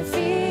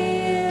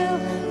feel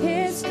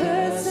his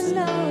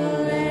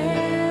personal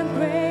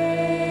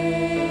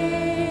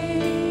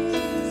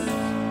embrace.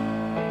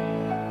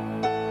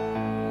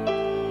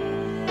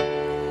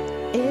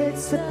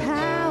 It's the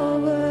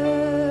power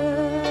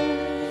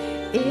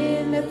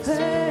in the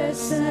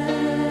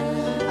person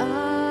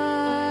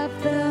of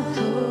the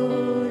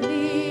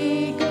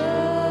Holy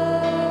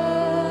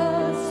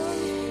Ghost.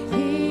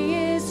 He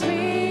is real.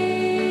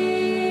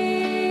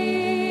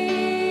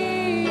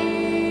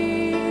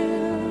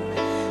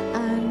 I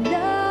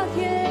know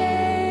he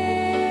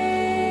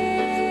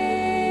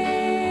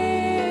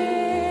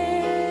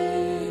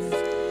lives.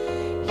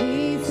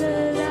 He's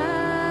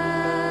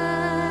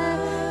alive,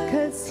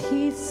 'cause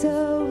he's so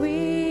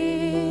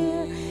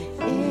real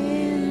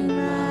in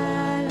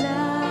my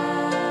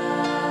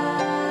life.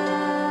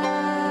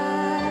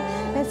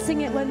 Let's sing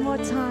it one more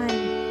time.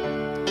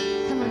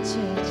 Come on,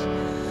 church.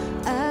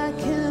 I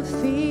can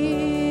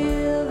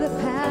feel the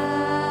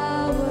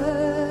power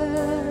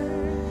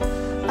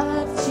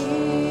of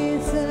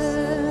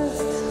Jesus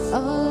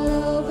all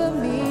over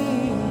me.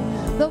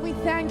 Lord, we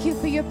thank you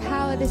for your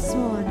power this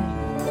morning.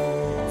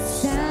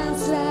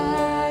 Sounds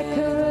like a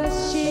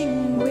rushing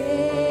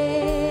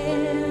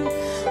wind,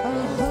 a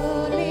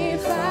holy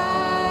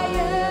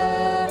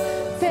fire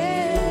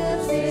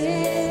fills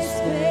this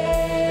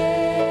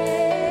place.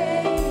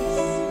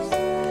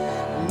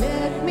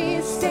 Let me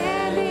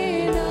stand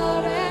in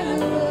awe and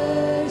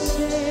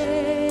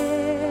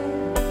worship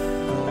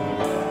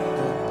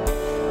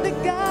the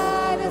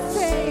God of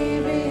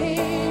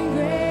saving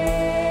grace.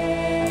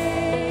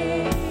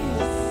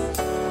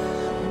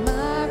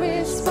 My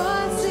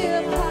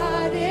responsive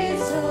heart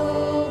is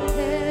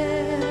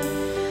open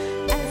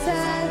as I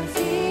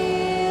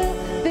feel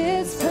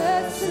this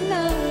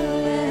personal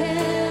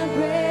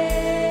embrace.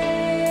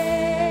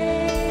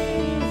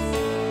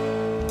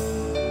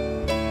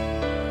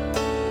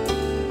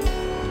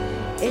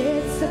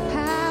 It's the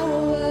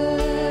power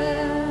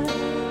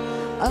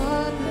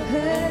of the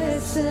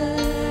person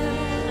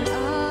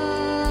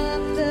of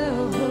the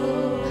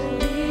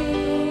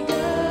Holy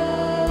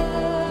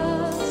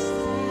Ghost.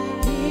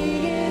 He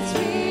is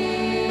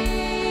real.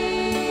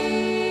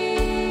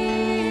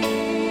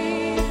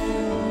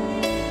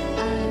 I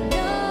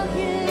know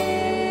he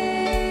lives.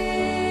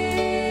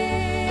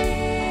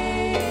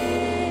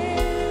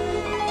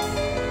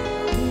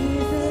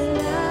 He's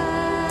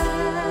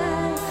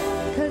alive,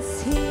 'cause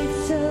he's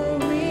so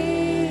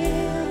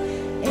real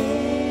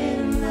in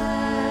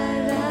my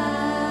life.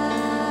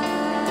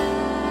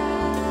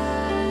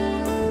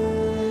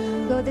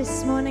 Lord, this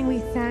morning we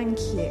thank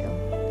you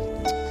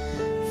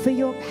for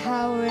your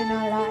power in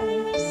our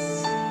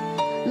lives.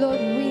 Lord,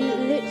 we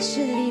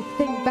literally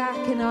think back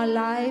in our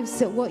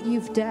lives at what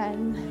you've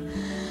done,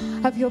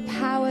 of your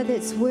power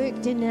that's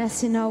worked in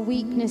us in our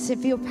weakness,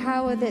 of your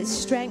power that's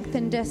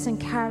strengthened us and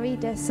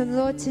carried us. And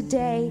Lord,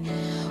 today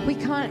we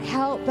can't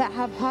help but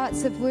have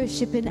hearts of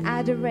worship and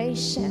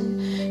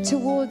adoration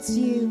towards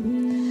you,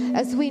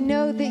 as we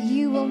know that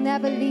you will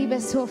never leave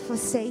us or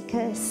forsake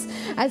us,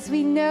 as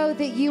we know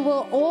that you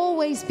will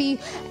always be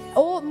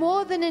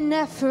more than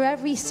enough for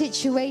every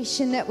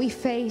situation that we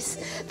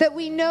face. That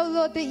we know,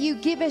 Lord, that you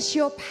give us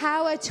your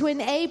power to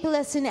enable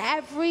us in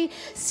every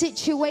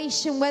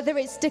situation, whether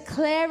it's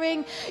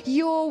declaring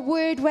your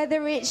word,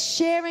 whether it's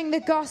sharing the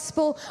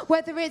gospel,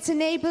 whether it's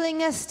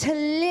enabling us to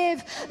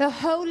live the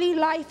holy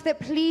life that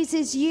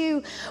pleases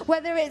you,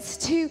 whether it's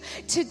to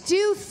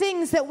do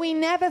things that we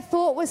never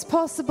thought was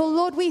possible.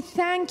 Lord, we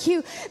thank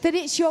you that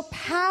it's your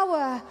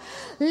power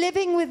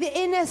living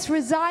within us,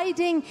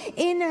 residing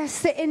in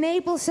us, that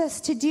enables us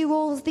to do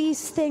all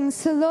these things.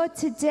 So Lord,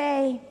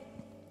 today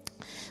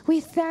we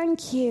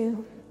thank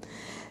you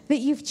that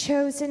you've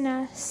chosen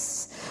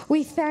us.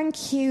 We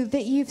thank you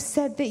that you've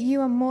said that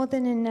you are more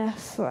than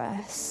enough for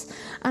us.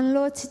 And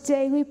Lord,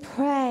 today we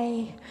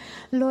pray,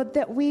 Lord,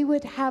 that we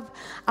would have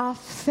our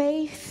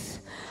faith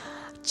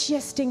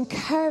just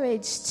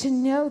encouraged to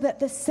know that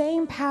the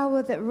same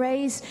power that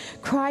raised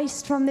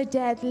Christ from the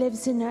dead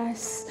lives in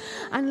us.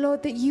 And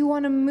Lord, that you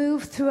want to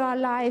move through our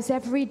lives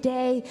every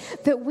day,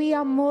 that we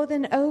are more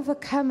than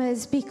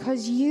overcomers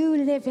because you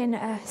live in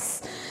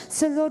us.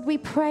 So Lord, we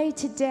pray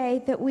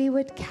today that we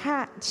would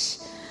catch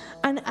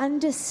and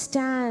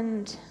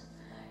understand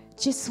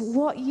just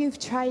what you've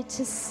tried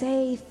to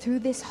say through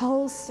this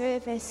whole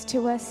service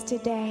to us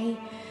today.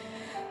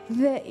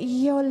 That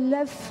your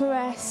love for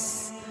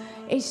us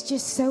is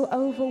just so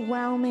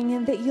overwhelming,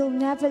 and that you'll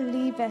never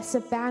leave us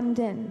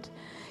abandoned.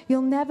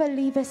 You'll never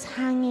leave us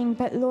hanging,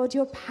 but Lord,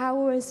 your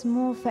power is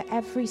more for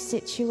every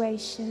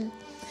situation.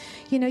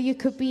 You know, you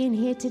could be in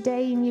here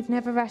today and you've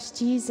never asked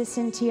Jesus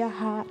into your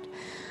heart.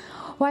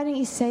 Why don't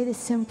you say this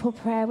simple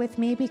prayer with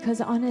me? Because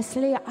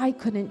honestly, I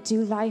couldn't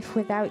do life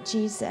without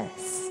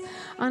Jesus.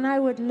 And I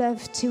would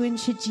love to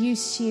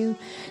introduce you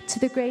to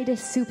the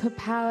greatest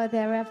superpower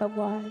there ever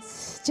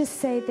was. Just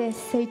say this,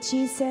 say,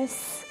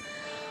 Jesus,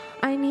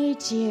 I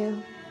need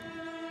you.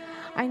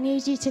 I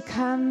need you to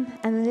come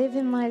and live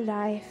in my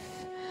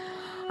life.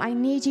 I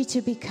need you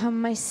to become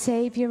my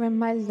Savior and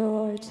my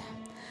Lord.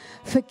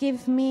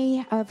 Forgive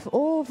me of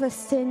all the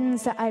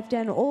sins that I've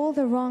done, all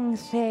the wrong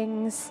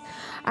things.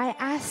 I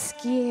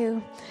ask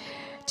you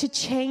to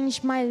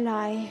change my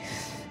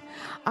life.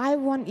 I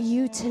want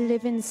you to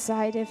live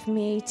inside of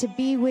me, to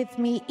be with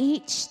me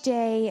each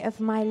day of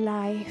my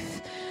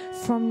life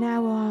from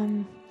now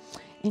on.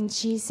 In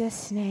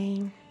Jesus'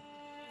 name.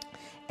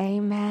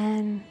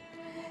 Amen.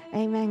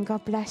 Amen.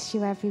 God bless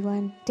you,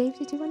 everyone. Dave,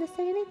 did you want to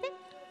say anything?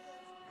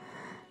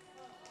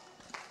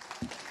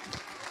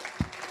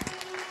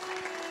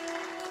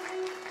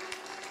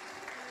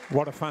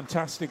 What a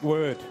fantastic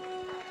word.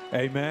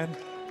 Amen.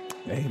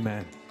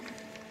 Amen.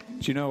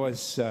 Do you know,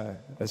 as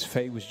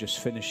Faye was just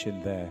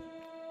finishing there,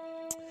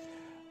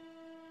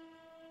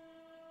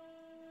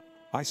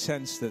 I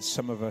sense that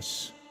some of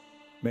us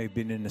may have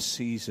been in a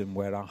season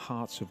where our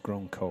hearts have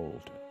grown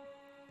cold.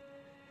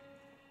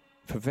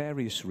 For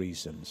various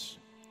reasons.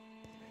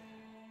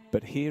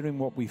 But hearing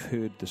what we've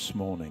heard this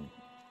morning,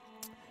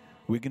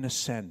 we're going to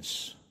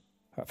sense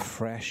a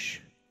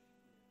fresh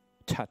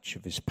touch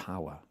of his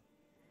power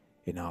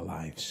in our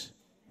lives.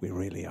 We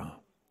really are.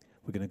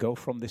 We're going to go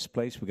from this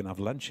place. We're going to have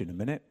lunch in a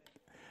minute.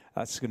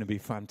 That's going to be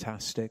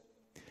fantastic.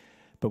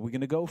 But we're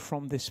going to go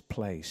from this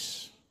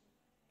place.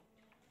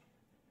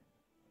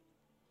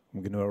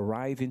 We're going to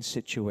arrive in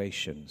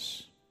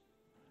situations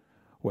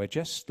where,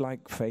 just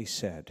like Faye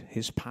said,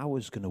 his power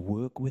is going to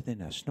work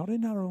within us, not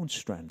in our own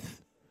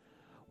strength,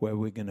 where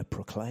we're going to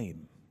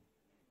proclaim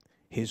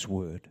his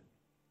word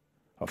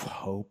of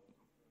hope,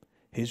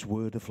 his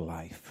word of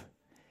life,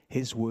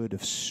 his word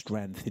of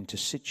strength into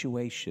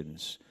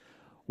situations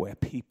where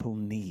people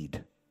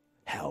need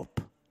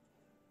help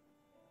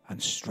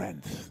and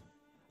strength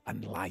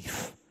and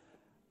life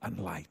and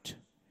light.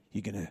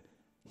 You're going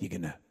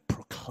to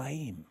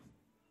proclaim.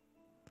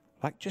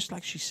 Just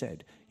like she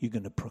said, you're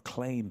going to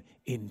proclaim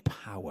in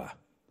power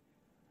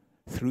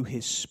through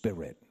his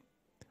Spirit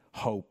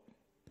hope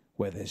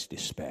where there's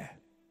despair.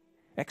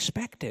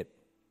 Expect it.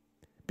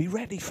 Be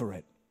ready for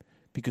it,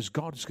 because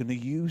God's going to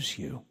use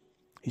you.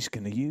 He's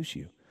going to use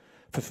you.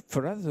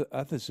 For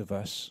others of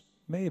us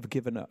may have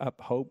given up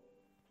hope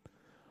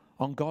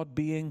on God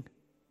being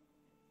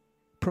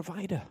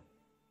provider,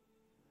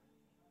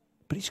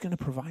 but he's going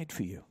to provide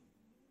for you.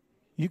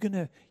 You're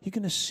going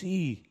to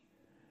see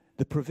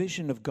the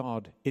provision of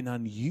God in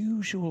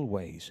unusual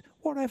ways,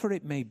 whatever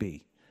it may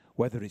be,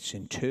 whether it's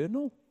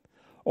internal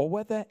or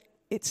whether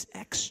it's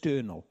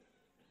external.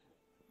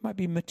 It might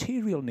be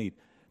material need.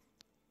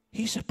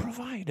 He's a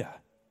provider.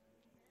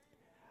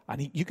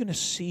 And you're going to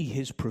see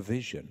his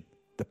provision,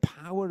 the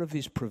power of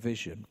his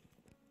provision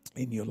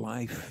in your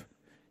life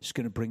is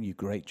going to bring you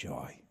great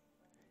joy.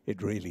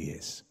 It really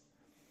is.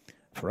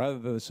 For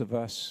others of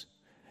us,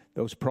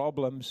 those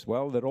problems,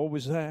 well, they're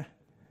always there,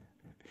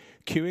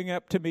 queuing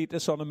up to meet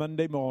us on a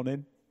Monday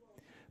morning.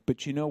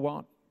 But you know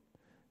what?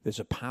 There's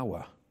a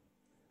power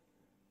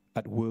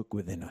at work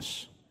within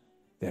us.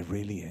 There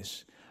really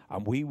is.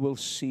 And we will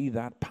see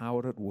that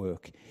power at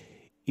work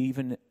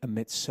even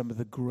amidst some of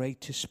the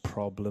greatest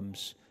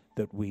problems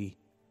that we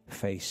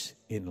face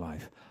in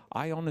life.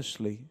 I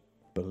honestly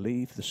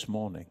believe this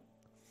morning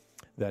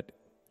that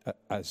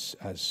as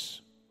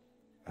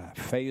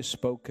Faye has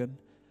spoken,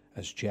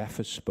 as Jeff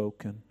has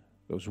spoken,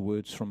 those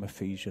words from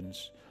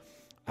Ephesians,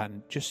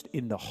 and just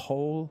in the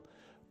whole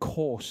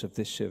course of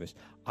this service,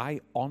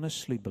 I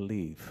honestly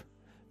believe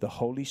the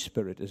Holy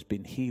Spirit has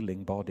been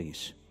healing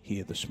bodies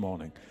here this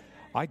morning.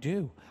 I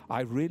do.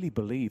 I really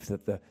believe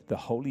that the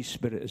Holy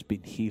Spirit has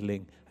been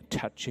healing and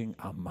touching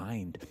our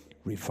mind,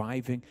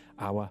 reviving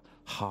our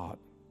heart.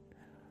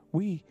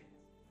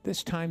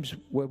 There's times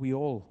where we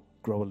all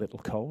grow a little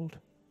cold,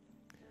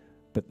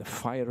 but the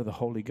fire of the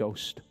Holy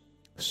Ghost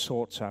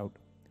sorts out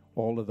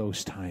all of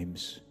those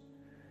times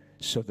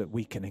so that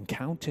we can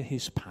encounter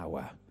his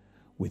power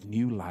with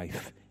new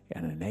life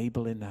and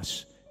enabling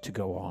us to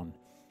go on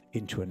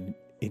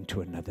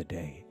into another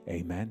day.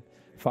 Amen.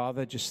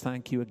 Father, just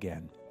thank you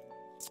again.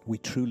 We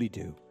truly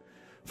do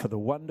for the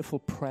wonderful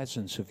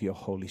presence of your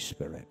Holy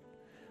Spirit.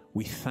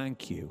 We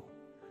thank you.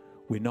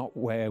 We're not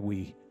where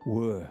we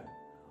were.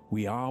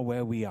 We are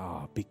where we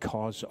are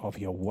because of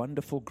your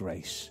wonderful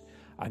grace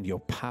and your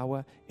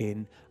power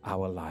in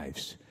our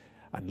lives.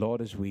 And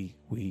Lord, as we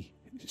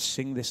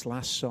sing this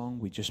last song,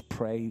 we just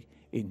pray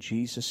in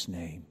Jesus'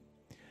 name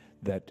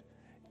that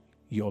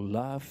your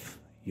love,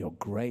 your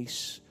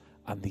grace,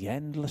 and the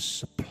endless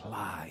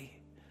supply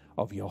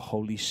of your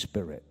Holy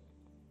Spirit,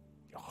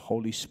 your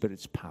Holy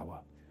Spirit's power,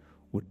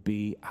 would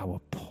be our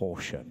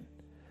portion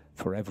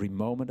for every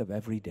moment of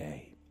every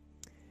day.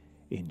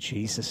 In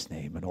Jesus'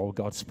 name. And all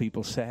God's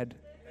people said,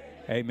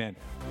 Amen.